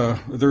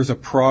there's a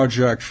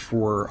project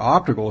for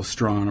optical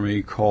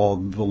astronomy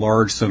called the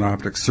Large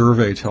Synoptic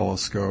Survey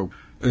Telescope.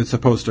 It's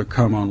supposed to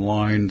come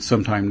online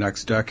sometime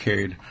next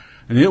decade,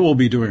 and it will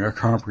be doing a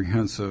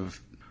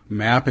comprehensive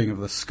mapping of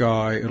the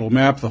sky. It'll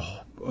map the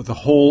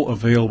whole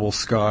available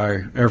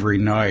sky every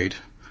night,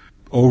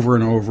 over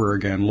and over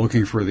again,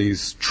 looking for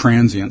these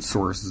transient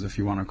sources, if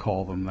you want to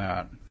call them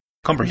that.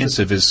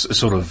 Comprehensive is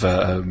sort of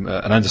an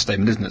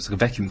understatement, isn't it? It's like a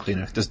vacuum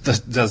cleaner. Does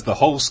the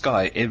whole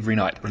sky every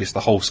night, or at least the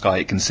whole sky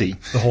it can see.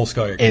 The whole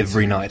sky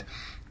every night.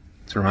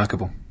 It's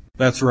remarkable.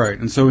 That's right.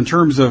 And so in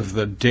terms of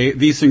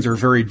these things are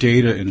very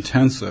data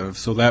intensive,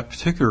 so that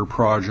particular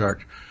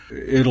project,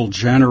 it'll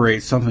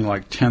generate something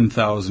like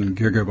 10,000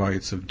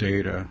 gigabytes of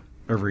data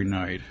every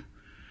night,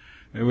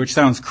 which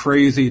sounds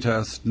crazy to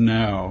us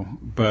now,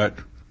 but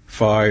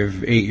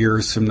 5, 8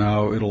 years from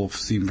now, it'll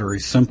seem very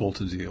simple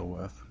to deal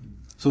with.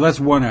 So that's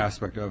one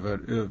aspect of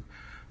it.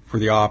 For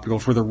the optical,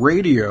 for the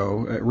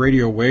radio, at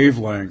radio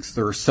wavelengths,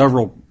 there are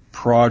several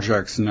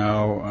projects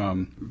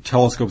now,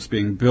 telescopes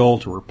being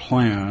built or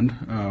planned.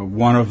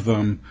 One of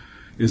them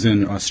is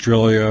in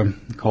Australia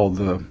called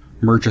the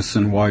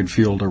Murchison Wide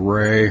Field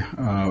Array,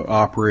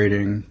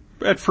 operating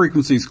at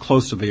frequencies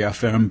close to the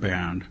FM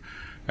band,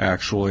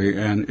 actually,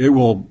 and it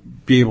will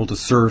be able to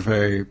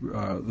survey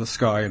the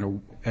sky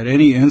at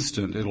any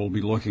instant. It'll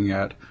be looking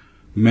at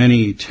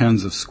many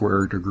tens of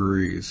square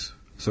degrees.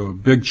 So a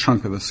big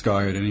chunk of the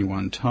sky at any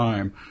one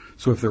time.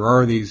 So if there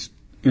are these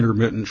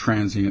intermittent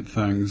transient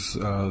things,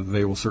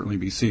 they will certainly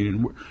be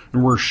seen.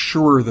 And we're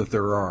sure that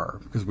there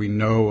are, because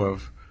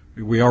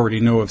we already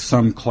know of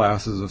some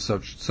classes of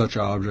such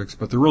objects.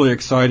 But the really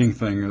exciting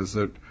thing is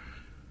that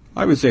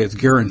I would say it's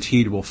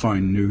guaranteed we'll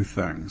find new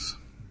things.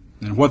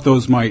 And what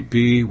those might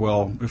be,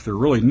 well, if they're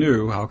really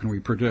new, how can we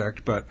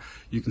predict? But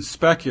you can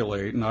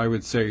speculate, and I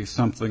would say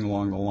something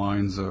along the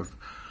lines of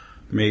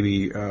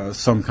maybe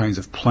some kinds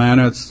of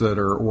planets that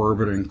are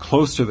orbiting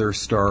close to their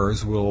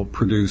stars will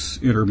produce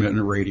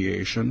intermittent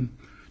radiation.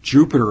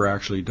 Jupiter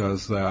actually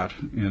does that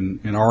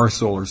in our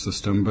solar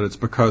system, but it's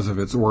because of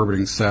its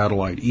orbiting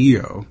satellite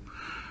Io,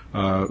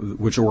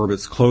 which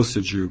orbits close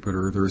to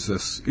Jupiter. There's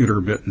this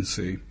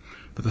intermittency.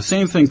 But the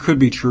same thing could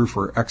be true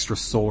for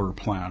extrasolar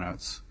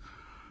planets.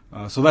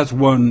 So that's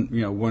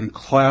one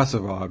class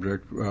of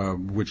object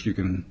which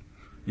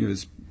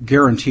is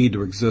guaranteed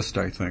to exist,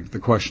 I think. The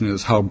question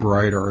is, how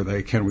bright are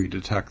they? Can we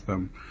detect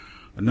them?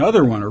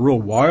 Another one, a real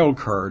wild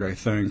card, I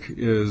think,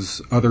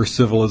 is other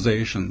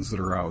civilizations that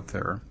are out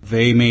there.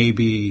 They may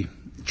be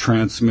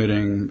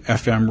transmitting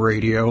FM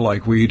radio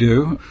like we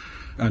do,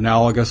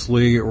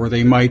 analogously, or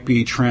they might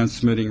be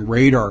transmitting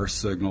radar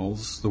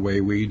signals the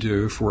way we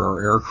do for our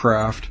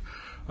aircraft.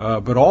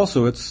 But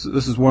also, this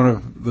is one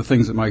of the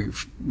things that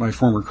my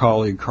former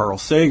colleague Carl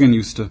Sagan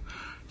used to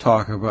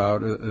talk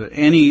about.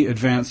 Any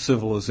advanced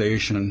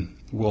civilization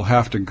will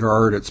have to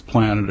guard its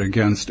planet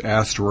against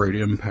asteroid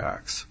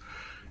impacts.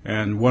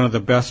 And one of the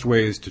best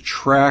ways to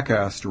track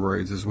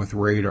asteroids is with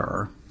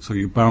radar. So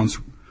you bounce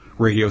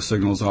radio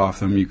signals off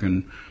them, you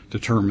can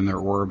determine their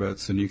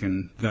orbits, and you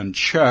can then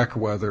check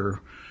whether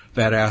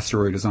that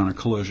asteroid is on a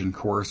collision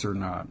course or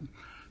not.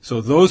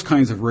 So those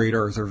kinds of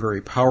radars are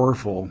very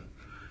powerful,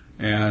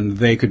 and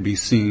they could be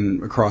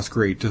seen across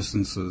great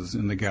distances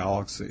in the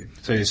galaxy.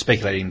 So you're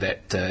speculating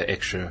that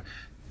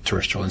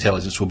extraterrestrial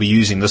intelligence will be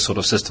using this sort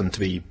of system to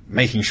be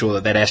making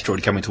sure that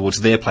asteroid coming towards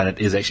their planet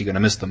is actually going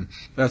to miss them.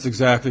 That's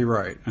exactly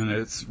right. And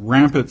it's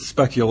rampant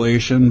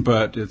speculation,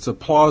 but it's a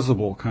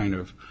plausible kind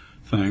of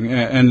thing.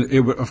 And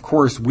of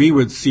course, we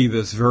would see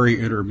this very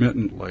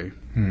intermittently.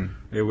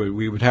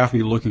 We would have to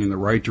be looking in the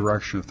right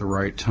direction at the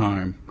right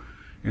time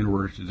in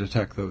order to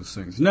detect those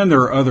things. And then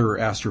there are other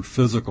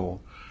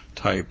astrophysical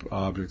type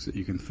objects that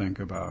you can think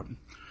about.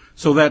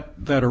 So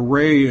that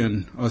array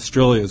in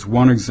Australia is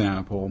one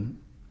example.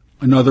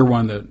 Another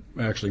one that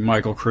actually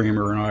Michael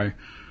Kramer and I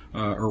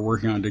are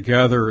working on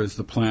together is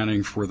the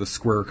planning for the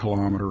square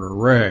kilometer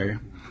array,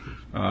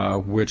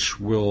 which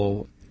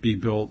will be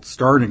built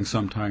starting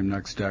sometime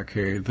next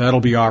decade. That'll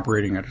be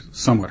operating at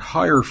somewhat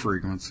higher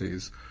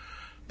frequencies.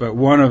 But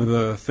one of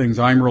the things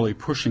I'm really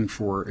pushing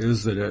for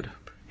is that it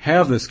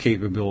have this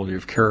capability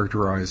of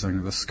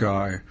characterizing the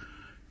sky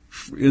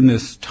in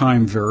this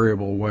time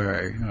variable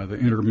way, the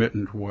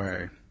intermittent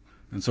way.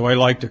 And so I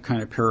like to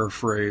kind of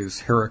paraphrase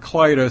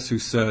Heraclitus, who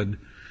said,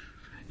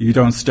 you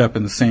don't step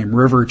in the same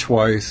river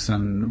twice,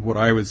 and what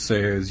I would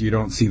say is you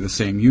don't see the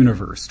same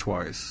universe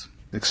twice.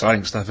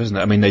 Exciting stuff, isn't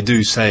it? I mean, they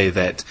do say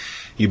that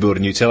you build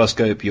a new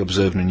telescope, you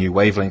observe in a new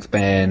wavelength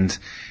band,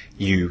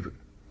 you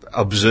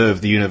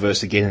observe the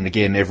universe again and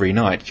again every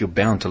night, you're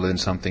bound to learn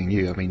something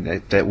new. I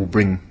mean, that will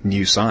bring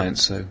new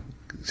science, so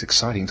it's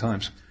exciting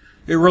times.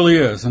 It really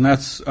is, and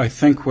that's, I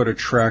think, what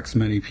attracts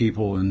many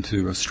people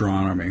into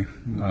astronomy,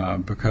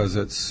 because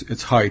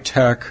it's high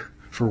tech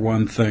for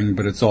one thing,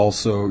 but it's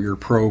also you're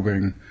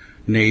probing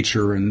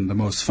nature in the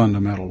most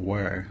fundamental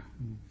way.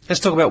 Let's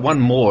talk about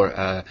one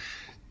more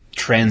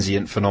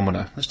transient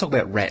phenomena. Let's talk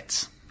about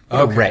rats.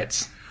 What are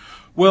rats?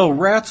 Well,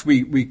 rats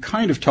we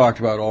kind of talked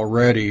about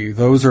already.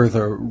 Those are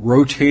the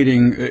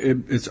rotating,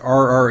 it's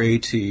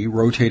RRAT,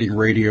 rotating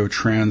radio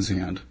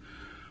transient.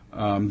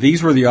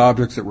 These were the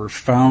objects that were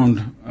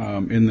found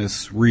in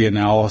this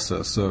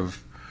reanalysis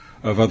of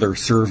other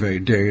survey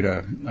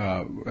data,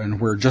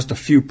 and where just a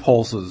few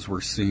pulses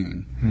were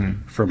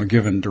seen from a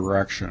given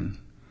direction.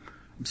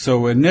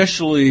 So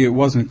initially, it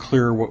wasn't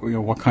clear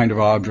what kind of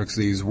objects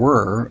these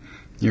were.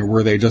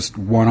 Were they just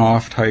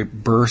one-off type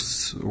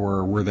bursts,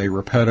 or were they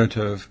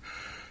repetitive?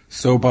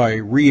 So by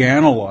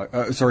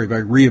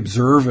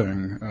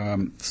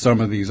reobserving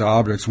some of these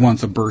objects,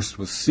 once a burst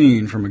was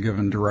seen from a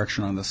given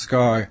direction on the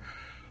sky,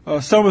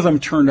 some of them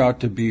turned out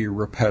to be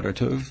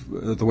repetitive,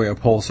 the way a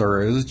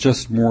pulsar is,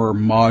 just more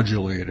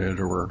modulated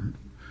or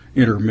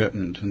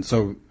intermittent. And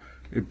so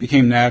it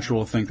became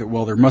natural to think that,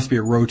 well, there must be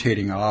a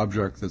rotating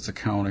object that's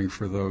accounting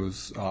for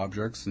those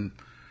objects. And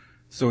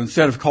So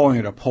instead of calling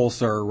it a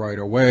pulsar right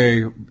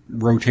away,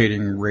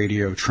 rotating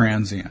radio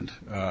transient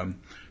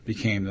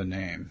became the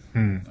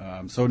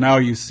name. So now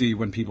you see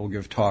when people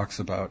give talks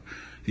about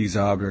these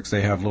objects,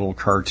 they have little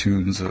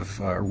cartoons of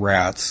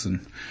rats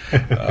and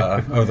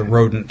of the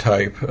rodent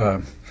type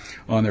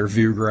on their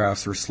view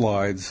graphs or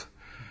slides.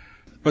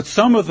 But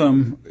some of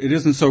them, it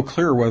isn't so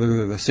clear whether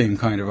they're the same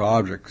kind of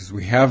object because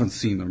we haven't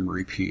seen them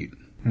repeat.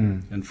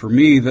 And for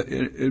me,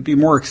 it'd be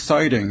more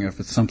exciting if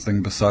it's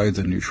something besides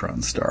a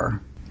neutron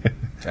star,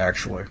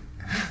 actually.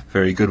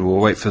 Very good. We'll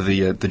wait for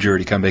the jury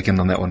to come back in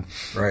on that one.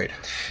 Right.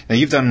 Now,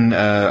 you've done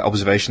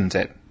observations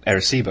at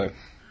Arecibo.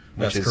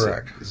 Which That's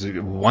correct. Is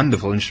a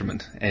wonderful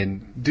instrument.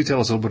 And do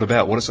tell us a little bit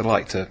about what it's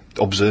like to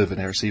observe in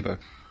Arecibo.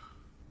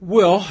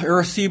 Well,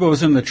 Arecibo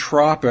is in the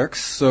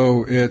tropics,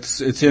 so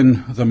it's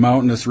in the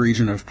mountainous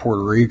region of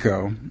Puerto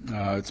Rico.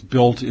 It's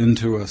built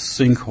into a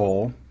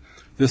sinkhole.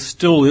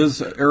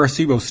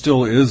 Arecibo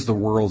still is the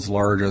world's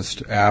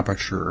largest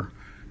aperture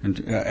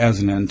as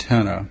an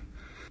antenna.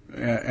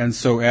 And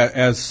so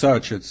as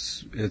such,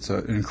 it's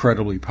an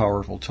incredibly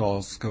powerful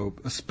telescope,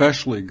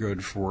 especially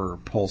good for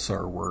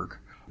pulsar work.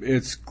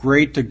 It's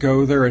great to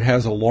go there. It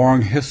has a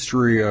long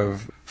history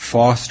of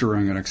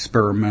fostering an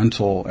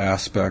experimental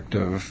aspect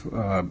of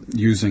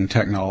using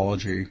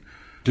technology,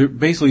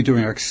 basically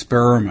doing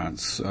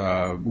experiments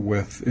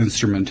with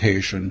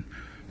instrumentation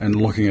and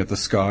looking at the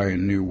sky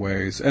in new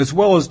ways, as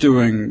well as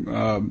doing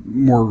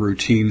more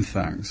routine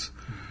things.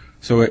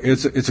 So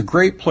it's a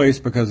great place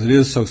because it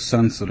is so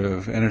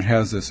sensitive and it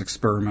has this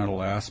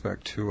experimental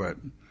aspect to it.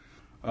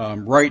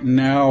 Right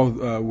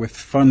now, with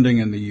funding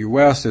in the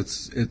U.S.,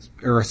 it's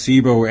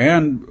Arecibo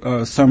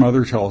and some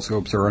other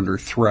telescopes are under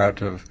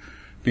threat of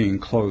being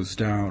closed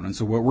down. And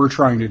so what we're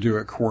trying to do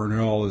at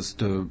Cornell is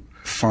to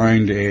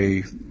find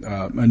a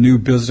new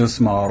business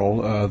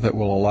model that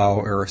will allow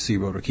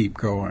Arecibo to keep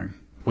going.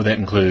 Would that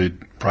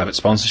include private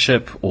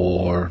sponsorship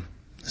or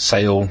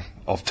sale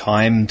of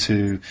time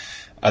to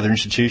other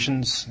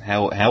institutions?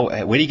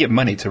 Where do you get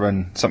money to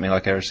run something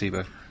like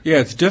Arecibo? Yeah,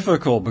 it's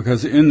difficult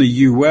because in the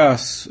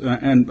U.S.,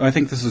 and I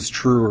think this is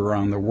true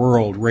around the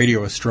world,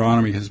 radio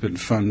astronomy has been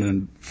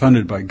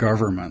funded by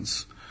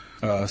governments,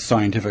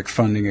 scientific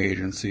funding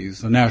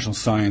agencies, the National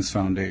Science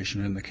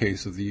Foundation in the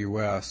case of the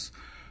U.S.,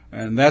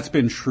 and that's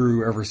been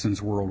true ever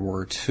since World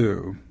War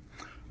II.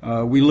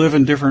 We live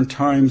in different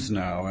times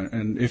now,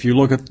 and if you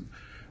look at,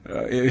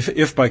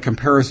 if by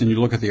comparison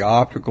you look at the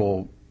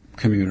optical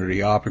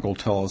community, optical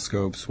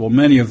telescopes, well,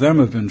 many of them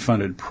have been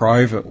funded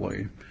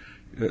privately,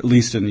 at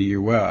least in the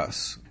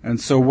U.S. And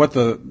so what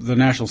the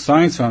National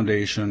Science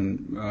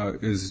Foundation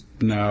is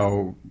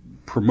now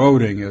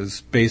promoting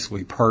is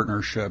basically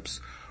partnerships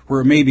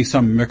where it may be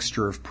some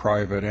mixture of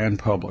private and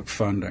public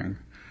funding.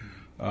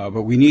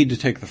 But we need to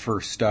take the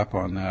first step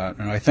on that.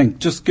 And I think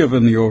just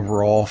given the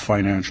overall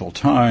financial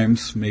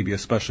times, maybe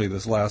especially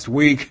this last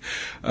week,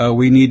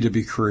 we need to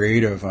be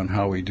creative on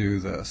how we do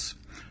this.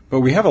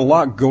 But we have a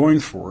lot going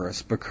for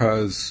us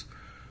because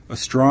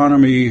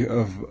astronomy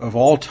of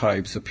all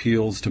types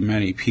appeals to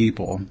many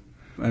people.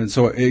 And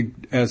so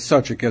as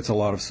such, it gets a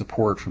lot of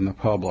support from the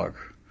public.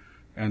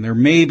 And there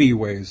may be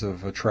ways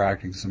of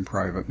attracting some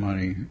private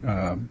money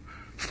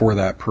for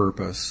that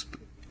purpose.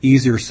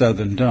 Easier said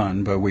than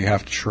done, but we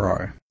have to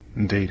try.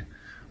 Indeed.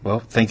 Well,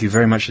 thank you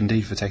very much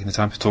indeed for taking the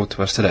time to talk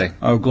to us today.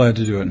 Oh, glad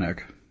to do it,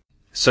 Nick.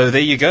 So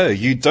there you go.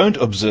 You don't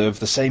observe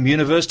the same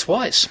universe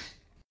twice.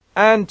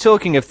 And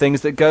talking of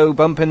things that go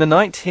bump in the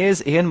night,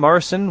 here's Ian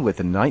Morrison with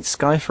the night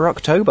sky for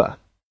October.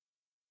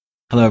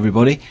 Hello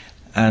everybody,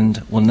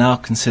 and we'll now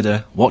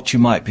consider what you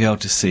might be able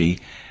to see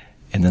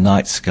in the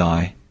night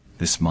sky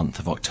this month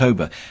of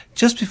October.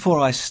 Just before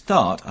I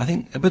start, I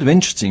think a bit of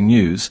interesting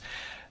news.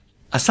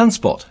 A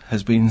sunspot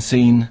has been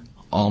seen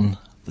on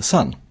the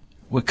sun.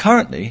 We've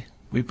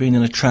been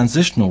in a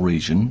transitional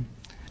region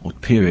or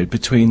period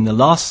between the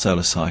last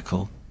solar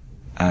cycle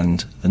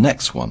and the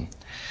next one.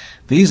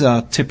 These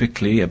are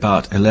typically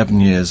about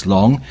 11 years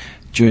long,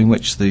 during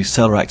which the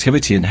solar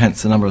activity and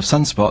hence the number of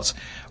sunspots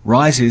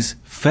rises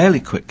fairly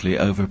quickly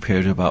over a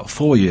period of about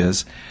 4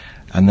 years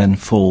and then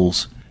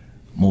falls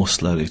more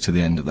slowly to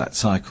the end of that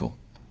cycle.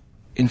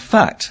 In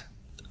fact,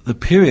 the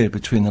period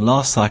between the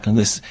last cycle and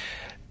this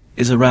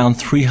is around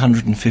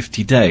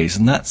 350 days,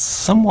 and that's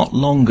somewhat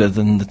longer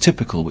than the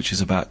typical, which is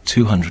about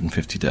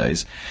 250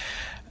 days.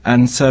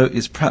 And so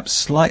it's perhaps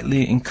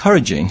slightly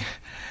encouraging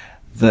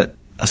that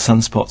a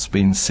sunspot's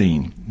been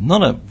seen.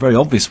 Not a very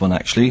obvious one,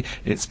 actually.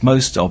 It's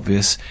most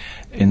obvious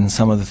in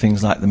some of the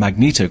things like the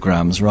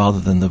magnetograms rather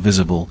than the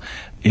visible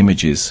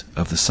images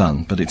of the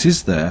sun. But it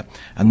is there,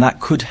 and that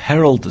could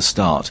herald the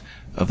start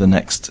of the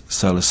next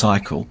solar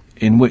cycle,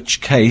 in which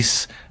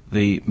case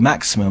the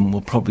maximum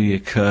will probably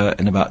occur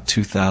in about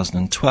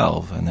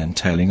 2012 and then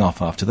tailing off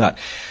after that.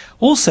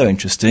 Also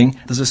interesting,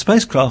 there's a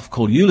spacecraft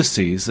called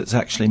Ulysses that's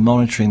actually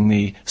monitoring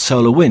the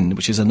solar wind,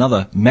 which is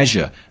another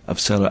measure of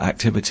solar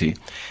activity.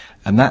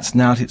 And that's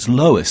now at its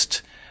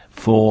lowest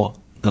for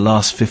the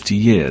last 50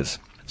 years.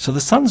 So the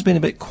sun's been a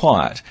bit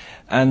quiet.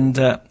 And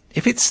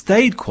if it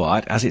stayed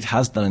quiet, as it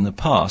has done in the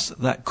past,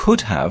 that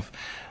could have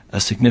a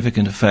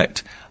significant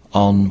effect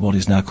on what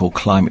is now called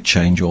climate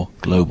change or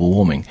global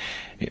warming.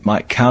 It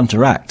might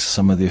counteract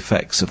some of the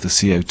effects of the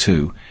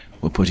CO2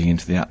 we're putting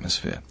into the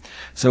atmosphere.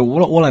 So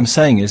what I'm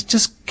saying is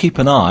just keep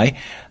an eye.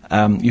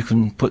 You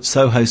can put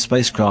SOHO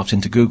spacecraft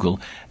into Google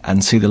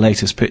and see the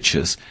latest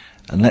pictures,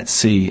 and let's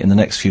see in the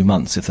next few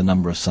months if the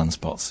number of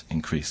sunspots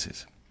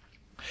increases.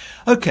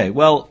 Okay,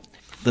 well,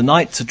 the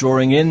nights are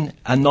drawing in,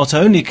 and not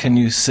only can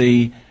you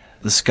see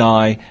the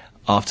sky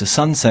after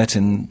sunset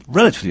in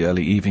relatively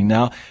early evening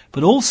now,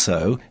 but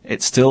also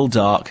it's still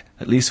dark,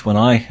 at least when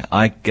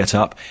I get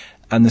up.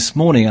 And this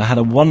morning I had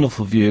a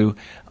wonderful view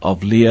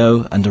of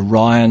Leo and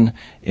Orion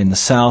in the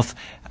south,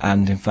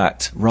 and in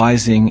fact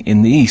rising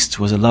in the east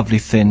was a lovely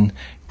thin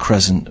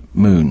crescent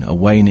moon, a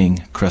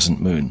waning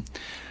crescent moon.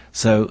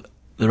 So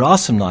there are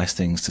some nice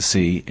things to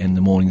see in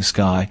the morning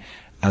sky,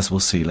 as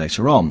we'll see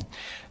later on.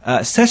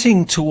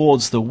 Setting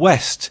towards the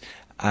west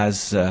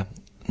as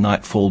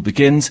nightfall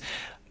begins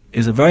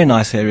is a very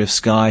nice area of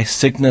sky,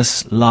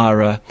 Cygnus,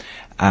 Lyra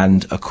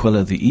and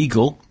Aquila the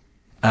Eagle.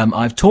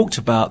 I've talked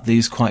about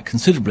these quite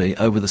considerably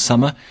over the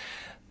summer.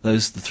 The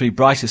three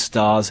brightest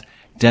stars,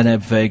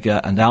 Deneb,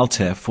 Vega and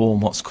Altair, form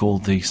what's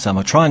called the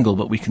summer triangle,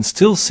 but we can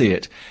still see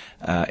it,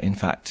 in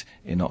fact,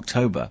 in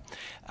October.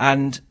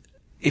 And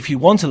if you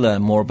want to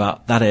learn more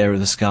about that area of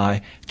the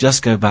sky,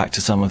 just go back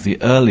to some of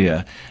the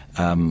earlier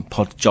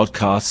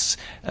podcasts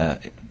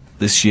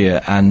this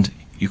year, and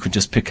you can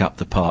just pick up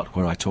the part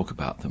where I talk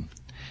about them.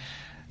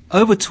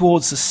 Over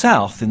towards the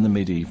south in the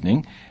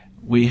mid-evening,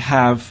 we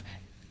have,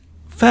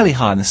 fairly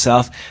high in the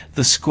south,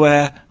 the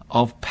square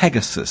of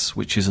Pegasus,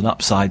 which is an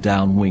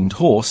upside-down winged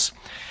horse.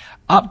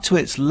 Up to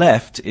its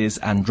left is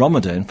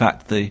Andromeda. In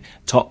fact, the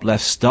top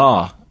left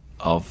star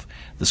of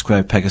the square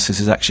of Pegasus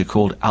is actually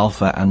called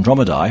Alpha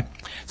Andromedae,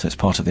 so it's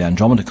part of the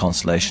Andromeda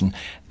constellation,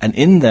 and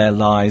in there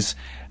lies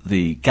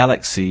the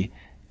galaxy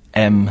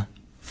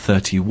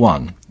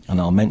M31,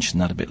 and I'll mention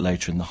that a bit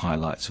later in the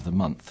highlights of the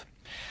month.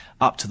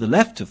 Up to the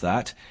left of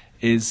that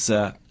is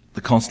the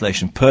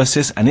constellation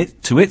Perseus,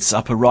 and to its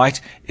upper right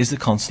is the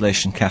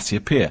constellation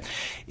Cassiopeia.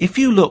 If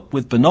you look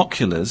with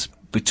binoculars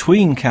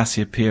between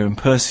Cassiopeia and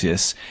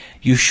Perseus,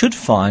 you should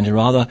find a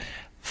rather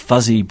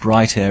fuzzy,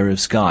 bright area of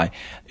sky.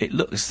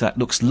 That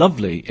looks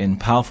lovely in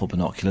powerful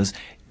binoculars.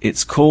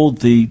 It's called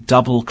the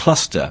double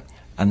cluster,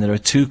 and there are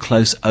two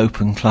close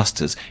open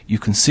clusters. You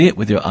can see it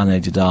with your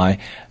unaided eye,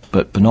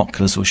 but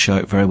binoculars will show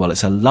it very well.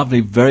 It's a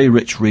lovely, very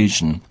rich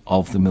region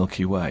of the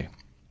Milky Way.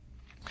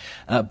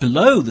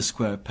 Below the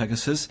square of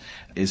Pegasus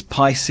is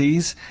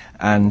Pisces,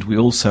 and we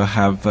also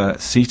have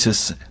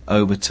Cetus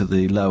over to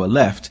the lower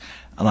left,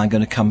 and I'm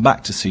going to come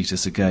back to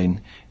Cetus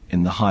again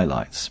in the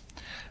highlights.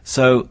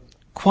 So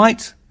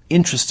quite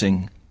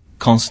interesting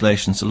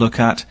constellations to look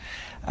at,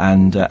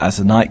 and as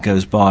the night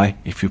goes by,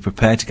 if you're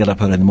prepared to get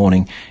up early in the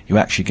morning, you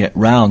actually get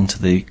round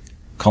to the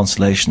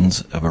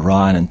constellations of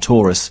Orion and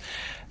Taurus,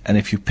 and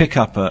if you pick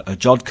up a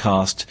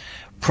Jodcast,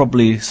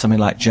 probably something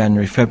like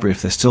January, February,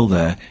 if they're still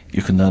there,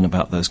 you can learn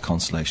about those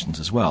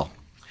constellations as well.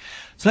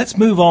 So let's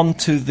move on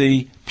to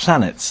the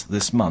planets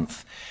this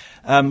month.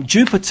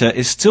 Jupiter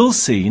is still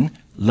seen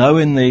low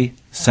in the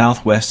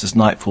southwest as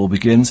nightfall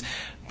begins,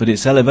 but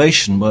its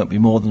elevation won't be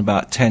more than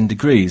about 10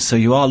 degrees, so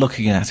you are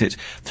looking at it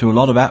through a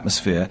lot of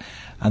atmosphere,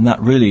 and that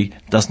really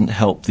doesn't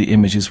help the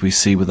images we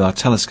see with our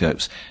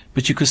telescopes.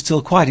 But you could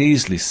still quite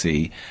easily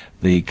see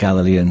the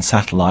Galilean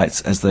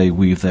satellites as they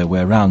weave their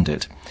way around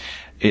it.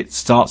 It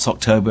starts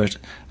October at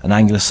an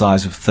angular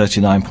size of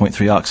 39.3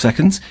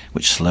 arcseconds,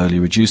 which slowly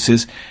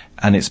reduces,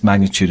 and its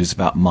magnitude is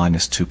about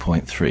minus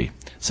 2.3.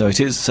 So it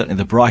is certainly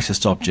the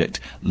brightest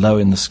object low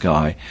in the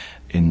sky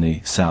in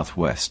the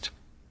southwest.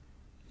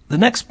 The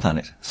next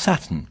planet,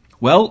 Saturn.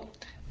 Well,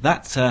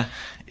 that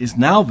is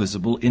now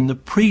visible in the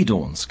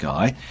pre-dawn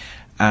sky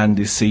and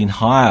is seen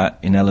higher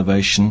in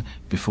elevation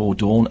before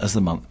dawn as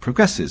the month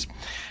progresses.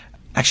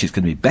 Actually, it's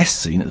going to be best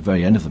seen at the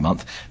very end of the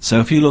month. So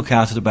if you look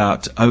out at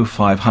about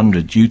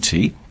 0500 UT,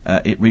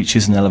 it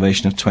reaches an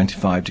elevation of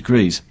 25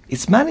 degrees.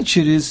 Its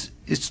magnitude is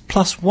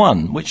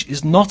 +1, which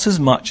is not as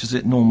much as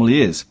it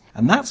normally is.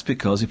 And that's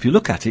because if you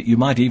look at it, you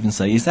might even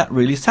say, is that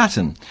really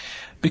Saturn?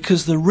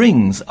 Because the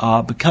rings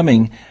are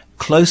becoming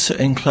closer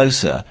and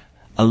closer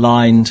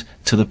aligned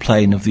to the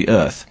plane of the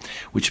Earth,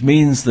 which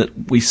means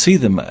that we see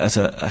them at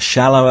a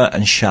shallower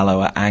and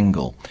shallower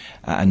angle.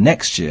 And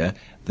next year,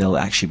 they'll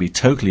actually be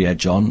totally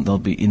edge-on, they'll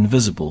be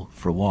invisible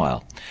for a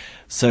while.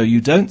 So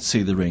you don't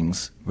see the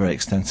rings very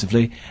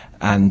extensively,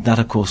 and that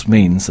of course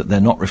means that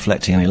they're not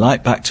reflecting any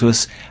light back to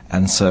us,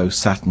 and so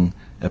Saturn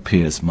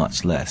appears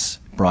much less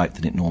bright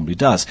than it normally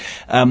does.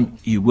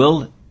 You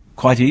will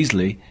quite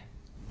easily,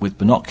 with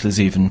binoculars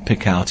even,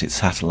 pick out its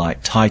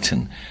satellite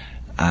Titan,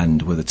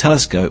 and with a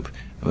telescope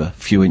of a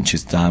few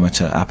inches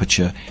diameter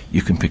aperture,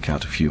 you can pick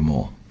out a few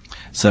more.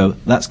 So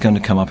that's going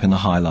to come up in the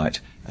highlight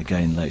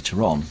again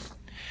later on.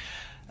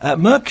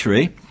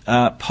 Mercury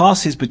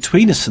passes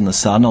between us and the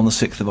Sun on the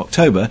 6th of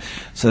October,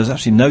 so there's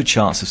actually no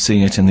chance of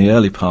seeing it in the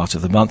early part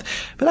of the month,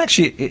 but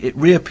actually it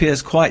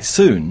reappears quite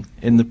soon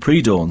in the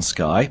pre-dawn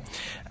sky,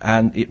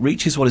 and it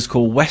reaches what is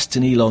called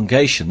western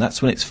elongation.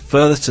 That's when it's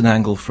furthest an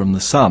angle from the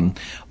sun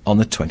on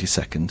the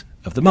 22nd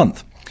of the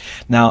month.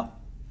 Now,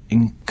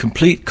 in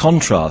complete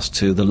contrast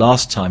to the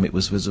last time it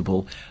was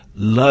visible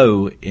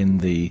low in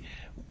the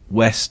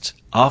west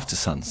after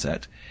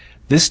sunset,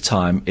 this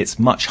time it's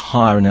much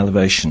higher in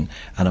elevation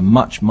and a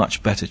much,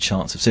 much better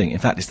chance of seeing it. In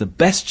fact, it's the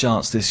best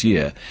chance this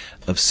year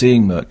of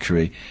seeing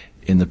Mercury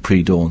in the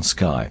pre-dawn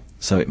sky.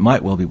 So it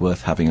might well be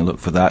worth having a look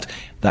for that.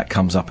 That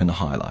comes up in a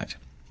highlight.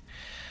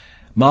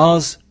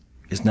 Mars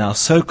is now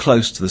so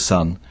close to the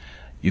sun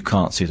you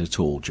can't see it at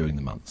all during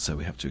the month, so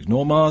we have to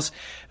ignore Mars.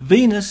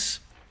 Venus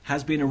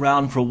has been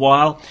around for a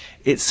while.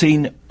 It's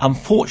seen,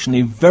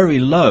 unfortunately, very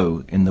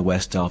low in the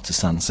west after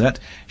sunset,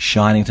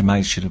 shining to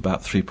magnitude of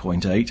about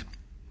 3.8.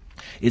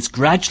 It's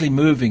gradually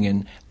moving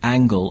in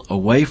angle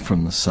away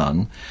from the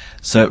sun,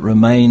 so it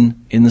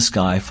remain in the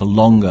sky for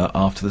longer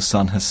after the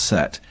sun has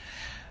set.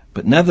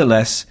 But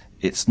nevertheless,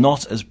 it's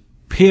not as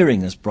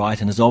appearing as bright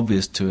and as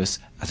obvious to us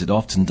as it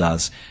often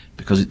does,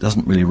 because it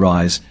doesn't really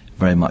rise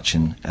very much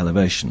in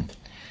elevation.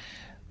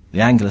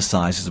 The angular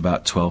size is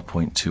about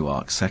 12.2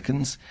 arc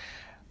seconds.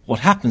 What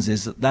happens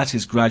is that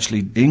is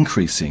gradually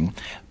increasing,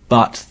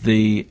 but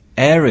the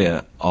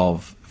area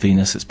of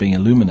Venus that's being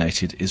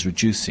illuminated is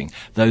reducing.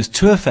 Those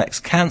two effects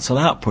cancel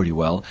out pretty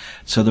well,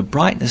 so the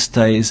brightness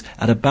stays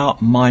at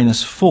about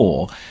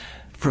 -4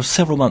 for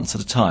several months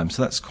at a time,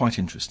 so that's quite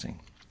interesting.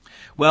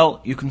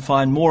 Well, you can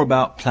find more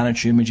about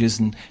planetary images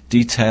in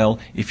detail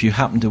if you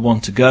happen to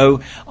want to go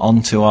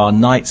onto our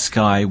night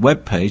sky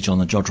webpage on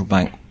the Jodrell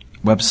Bank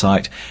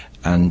website,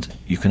 and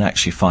you can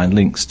actually find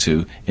links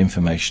to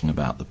information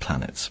about the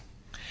planets.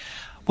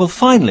 Well,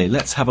 finally,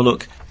 let's have a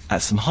look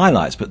at some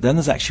highlights, but then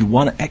there's actually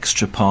one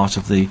extra part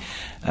of the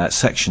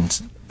section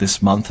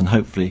this month, and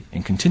hopefully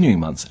in continuing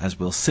months, as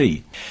we'll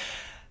see.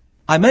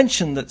 I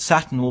mentioned that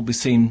Saturn will be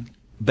seen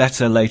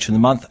better later in the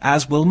month,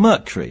 as will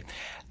Mercury,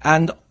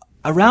 and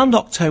around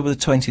October the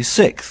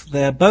 26th,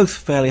 they're both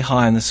fairly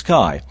high in the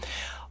sky.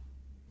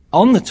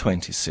 On the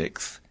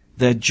 26th,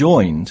 they're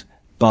joined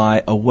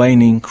by a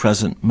waning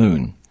crescent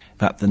moon.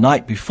 In fact, the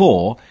night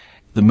before,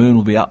 the moon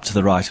will be up to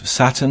the right of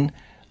Saturn.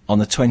 On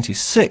the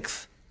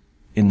 26th,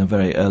 in the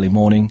very early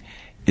morning,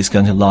 it's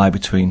going to lie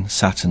between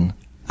Saturn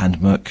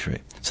and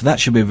Mercury. So that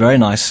should be a very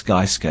nice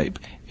skyscape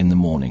in the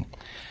morning,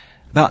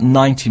 about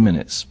 90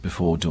 minutes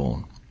before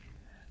dawn.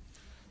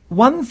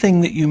 One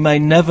thing that you may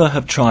never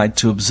have tried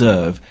to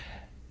observe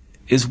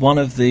is one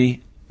of the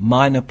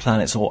minor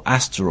planets or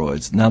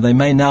asteroids. Now, they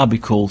may now be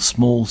called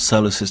small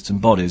solar system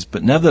bodies,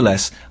 but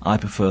nevertheless, I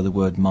prefer the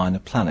word minor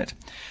planet.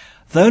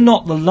 Though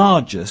not the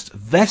largest,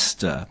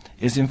 Vesta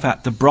is in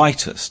fact the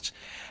brightest,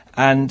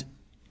 and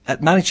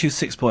at magnitude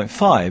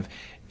 6.5,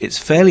 it's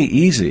fairly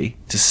easy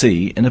to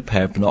see in a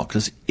pair of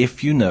binoculars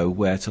if you know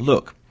where to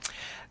look.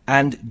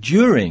 And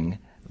during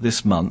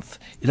this month,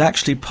 it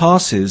actually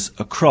passes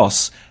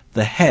across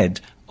the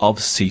head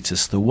of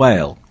Cetus the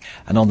whale.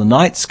 And on the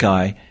night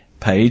sky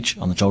page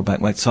on the Jodrell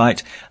Bank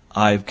website,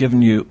 I've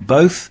given you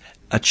both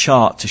a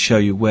chart to show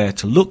you where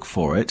to look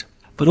for it,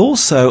 but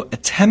also a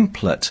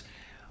template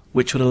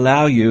which would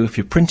allow you, if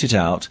you print it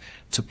out,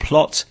 to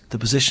plot the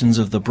positions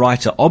of the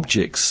brighter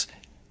objects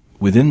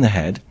within the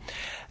head.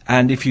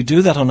 And if you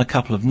do that on a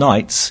couple of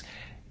nights,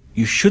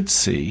 you should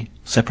see,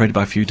 separated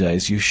by a few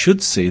days, you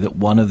should see that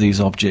one of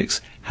these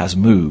objects has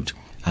moved.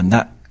 And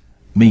that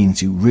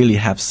means you really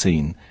have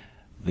seen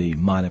the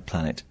minor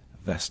planet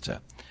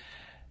Vesta.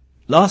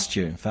 Last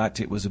year, in fact,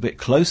 it was a bit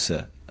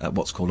closer at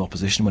what's called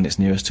opposition when it's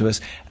nearest to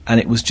us, and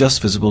it was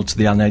just visible to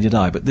the unaided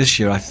eye. But this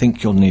year, I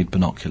think you'll need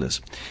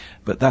binoculars.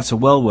 But that's a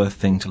well worth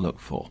thing to look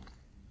for.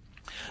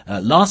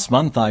 Last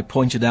month, I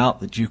pointed out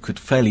that you could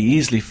fairly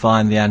easily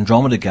find the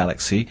Andromeda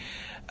galaxy,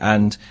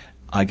 and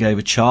I gave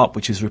a chart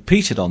which is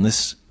repeated on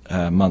this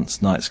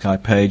month's night sky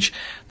page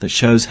that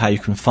shows how you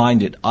can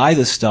find it,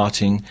 either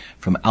starting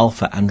from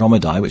Alpha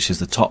Andromedae, which is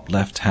the top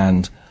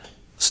left-hand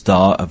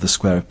star of the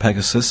square of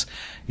Pegasus.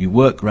 You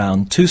work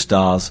round 2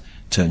 stars,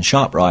 turn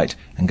sharp right,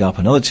 and go up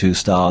another 2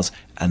 stars,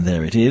 and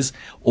there it is.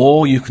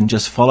 Or you can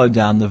just follow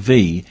down the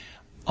V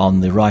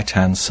on the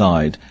right-hand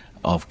side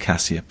of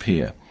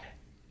Cassiopeia.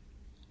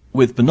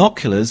 With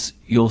binoculars,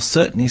 you'll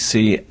certainly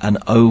see an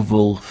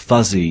oval,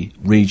 fuzzy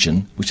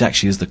region, which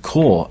actually is the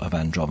core of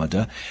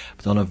Andromeda.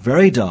 But on a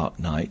very dark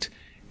night,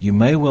 you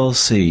may well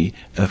see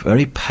a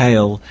very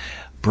pale,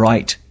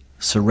 bright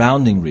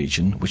surrounding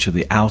region, which are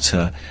the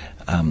outer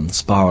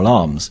spiral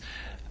arms.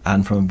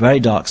 And from a very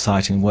dark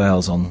site in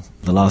Wales on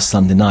the last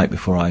Sunday night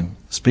before I'm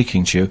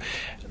speaking to you,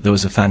 there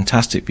was a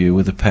fantastic view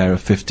with a pair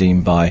of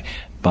 15 by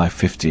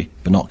 50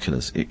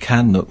 binoculars. It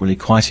can look really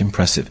quite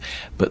impressive,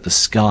 but the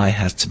sky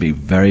has to be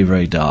very,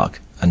 very dark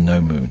and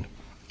no moon.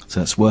 So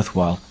that's a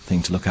worthwhile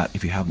thing to look at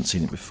if you haven't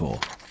seen it before.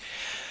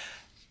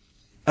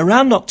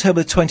 Around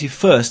October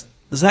 21st,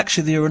 there's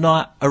actually the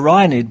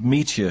Orionid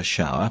meteor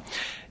shower.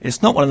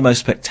 It's not one of the most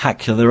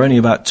spectacular. There are only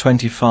about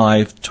 20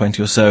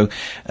 or so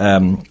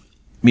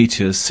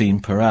meteors seen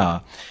per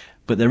hour.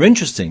 But they're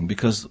interesting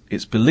because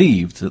it's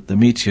believed that the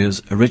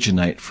meteors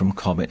originate from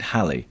Comet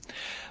Halley.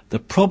 The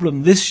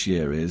problem this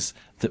year is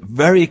that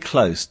very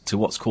close to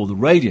what's called the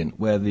radiant,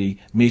 where the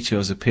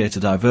meteors appear to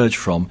diverge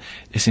from,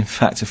 is in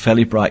fact a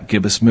fairly bright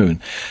gibbous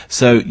moon.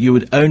 So you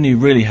would only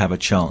really have a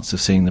chance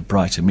of seeing the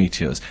brighter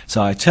meteors.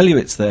 So I tell you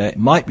it's there, it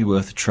might be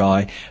worth a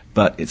try,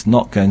 but it's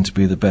not going to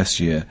be the best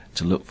year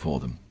to look for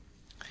them.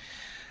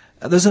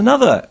 There's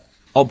another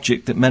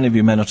object that many of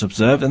you may not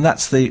observe, and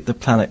that's the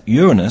planet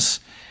Uranus,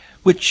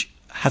 which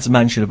has a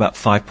magnitude of about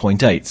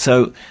 5.8.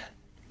 So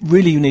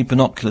really you need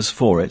binoculars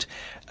for it.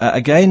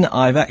 Again,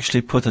 I've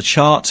actually put a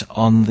chart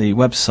on the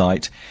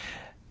website.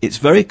 It's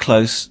very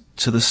close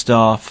to the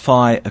star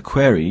Phi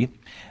Aquarii,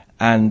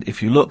 and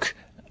if you look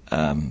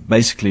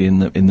basically in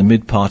the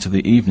mid part of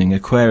the evening,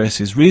 Aquarius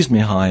is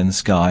reasonably high in the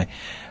sky,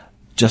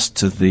 just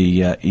to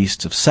the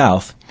east of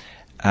south,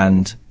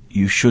 and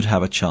you should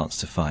have a chance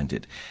to find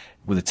it.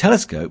 With a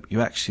telescope,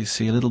 you actually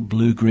see a little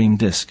blue-green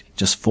disk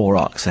just 4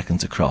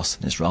 arcseconds across,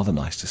 and it's rather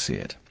nice to see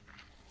it.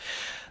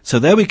 So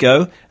there we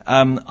go.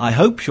 I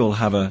hope you'll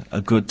have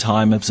a good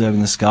time observing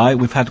the sky.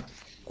 We've had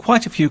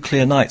quite a few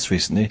clear nights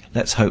recently.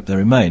 Let's hope they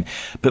remain.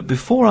 But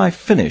before I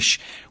finish,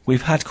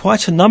 we've had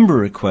quite a number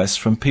of requests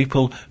from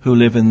people who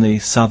live in the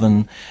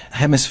southern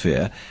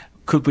hemisphere.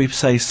 Could we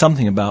say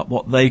something about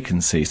what they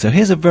can see? So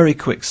here's a very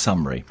quick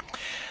summary.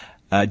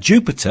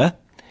 Jupiter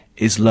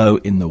is low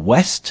in the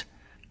west,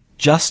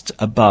 just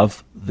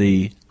above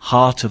the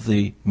heart of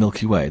the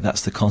Milky Way.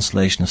 That's the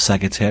constellation of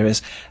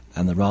Sagittarius,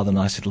 and the rather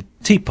nice little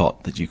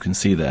teapot that you can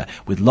see there,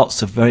 with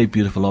lots of very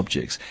beautiful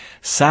objects.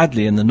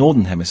 Sadly, in the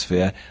northern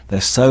hemisphere,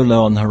 they're so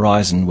low on the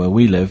horizon where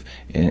we live,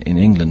 in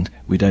England,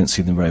 we don't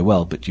see them very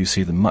well, but you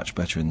see them much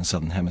better in the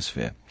southern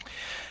hemisphere.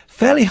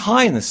 Fairly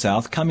high in the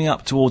south, coming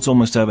up towards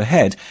almost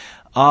overhead,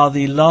 are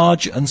the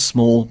large and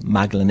small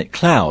Magellanic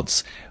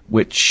Clouds,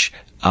 which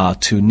are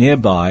two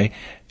nearby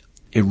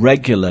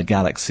irregular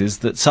galaxies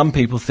that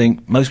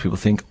most people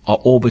think, are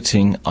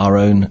orbiting our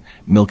own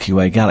Milky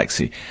Way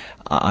galaxy.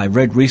 I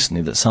read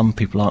recently that some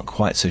people aren't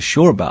quite so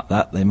sure about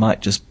that. They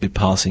might just be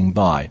passing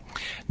by.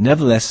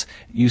 Nevertheless,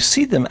 you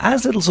see them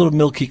as little sort of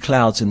milky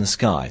clouds in the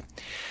sky.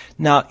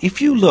 Now,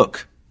 if you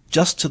look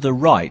just to the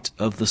right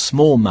of the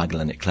small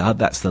Magellanic Cloud,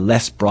 that's the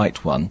less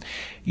bright one,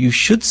 you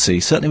should see,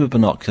 certainly with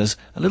binoculars,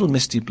 a little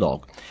misty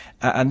blob.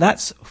 And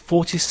that's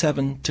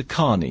 47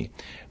 Tucani,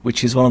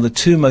 which is one of the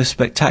two most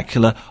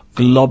spectacular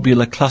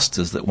globular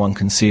clusters that one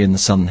can see in the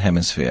southern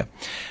hemisphere,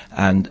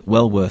 and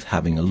well worth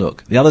having a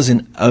look. The other's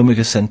in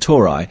Omega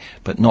Centauri,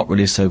 but not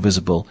really so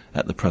visible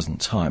at the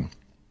present time.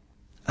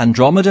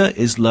 Andromeda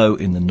is low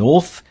in the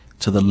north,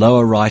 to the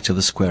lower right of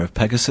the square of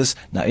Pegasus.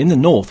 Now, in the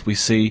north, we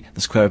see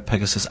the square of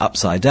Pegasus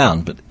upside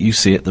down, but you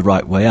see it the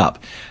right way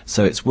up.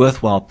 So it's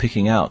worthwhile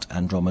picking out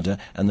Andromeda,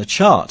 and the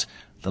chart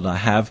that I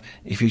have,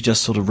 if you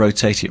just sort of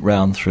rotate it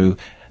round through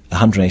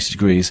 180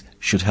 degrees,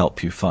 should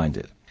help you find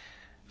it.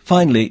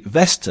 Finally,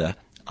 Vesta,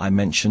 I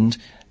mentioned,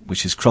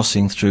 which is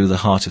crossing through the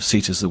heart of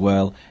Cetus the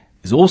Whale,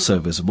 is also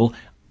visible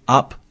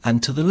up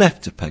and to the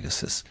left of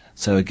Pegasus.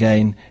 So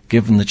again,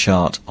 given the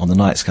chart on the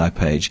night sky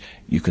page,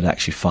 you could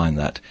actually find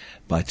that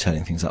by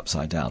turning things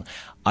upside down.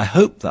 I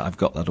hope that I've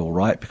got that all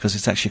right, because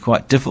it's actually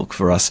quite difficult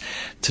for us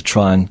to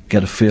try and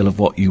get a feel of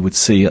what you would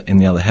see in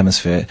the other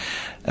hemisphere.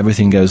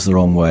 Everything goes the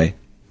wrong way,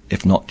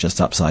 if not just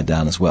upside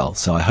down as well.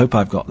 So I hope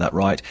I've got that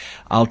right.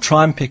 I'll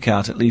try and pick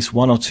out at least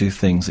one or two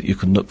things that you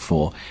can look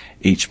for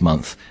each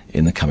month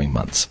in the coming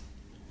months.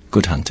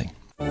 Good hunting.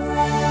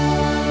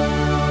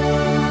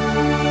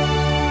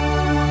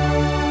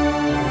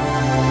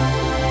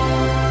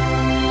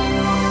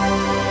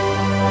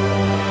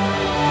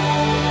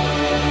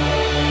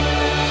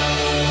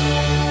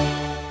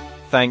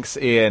 Thanks,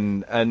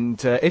 Ian.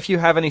 And if you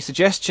have any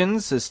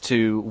suggestions as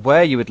to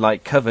where you would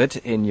like covered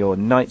in your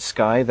night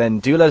sky, then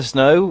do let us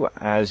know.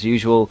 As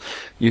usual,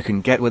 you can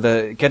get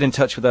in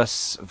touch with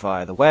us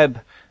via the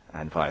web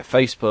and via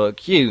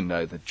Facebook. You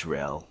know the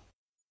drill.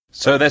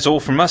 So that's all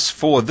from us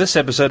for this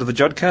episode of the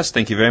Jodcast.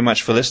 Thank you very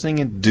much for listening,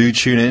 and do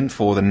tune in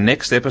for the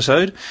next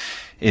episode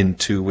in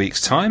 2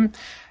 weeks' time.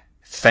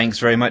 Thanks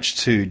very much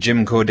to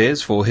Jim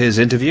Cordes for his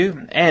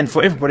interview, and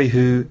for everybody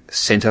who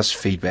sent us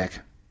feedback.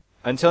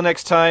 Until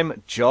next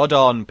time, Jod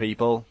on,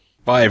 people.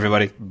 Bye,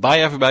 everybody. Bye,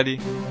 everybody.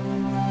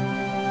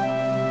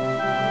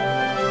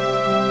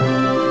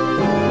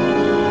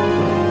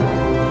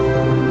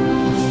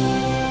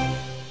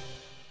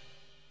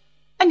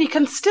 And you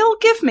can still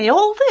give me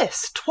all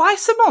this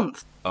twice a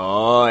month.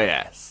 Oh,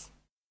 yes.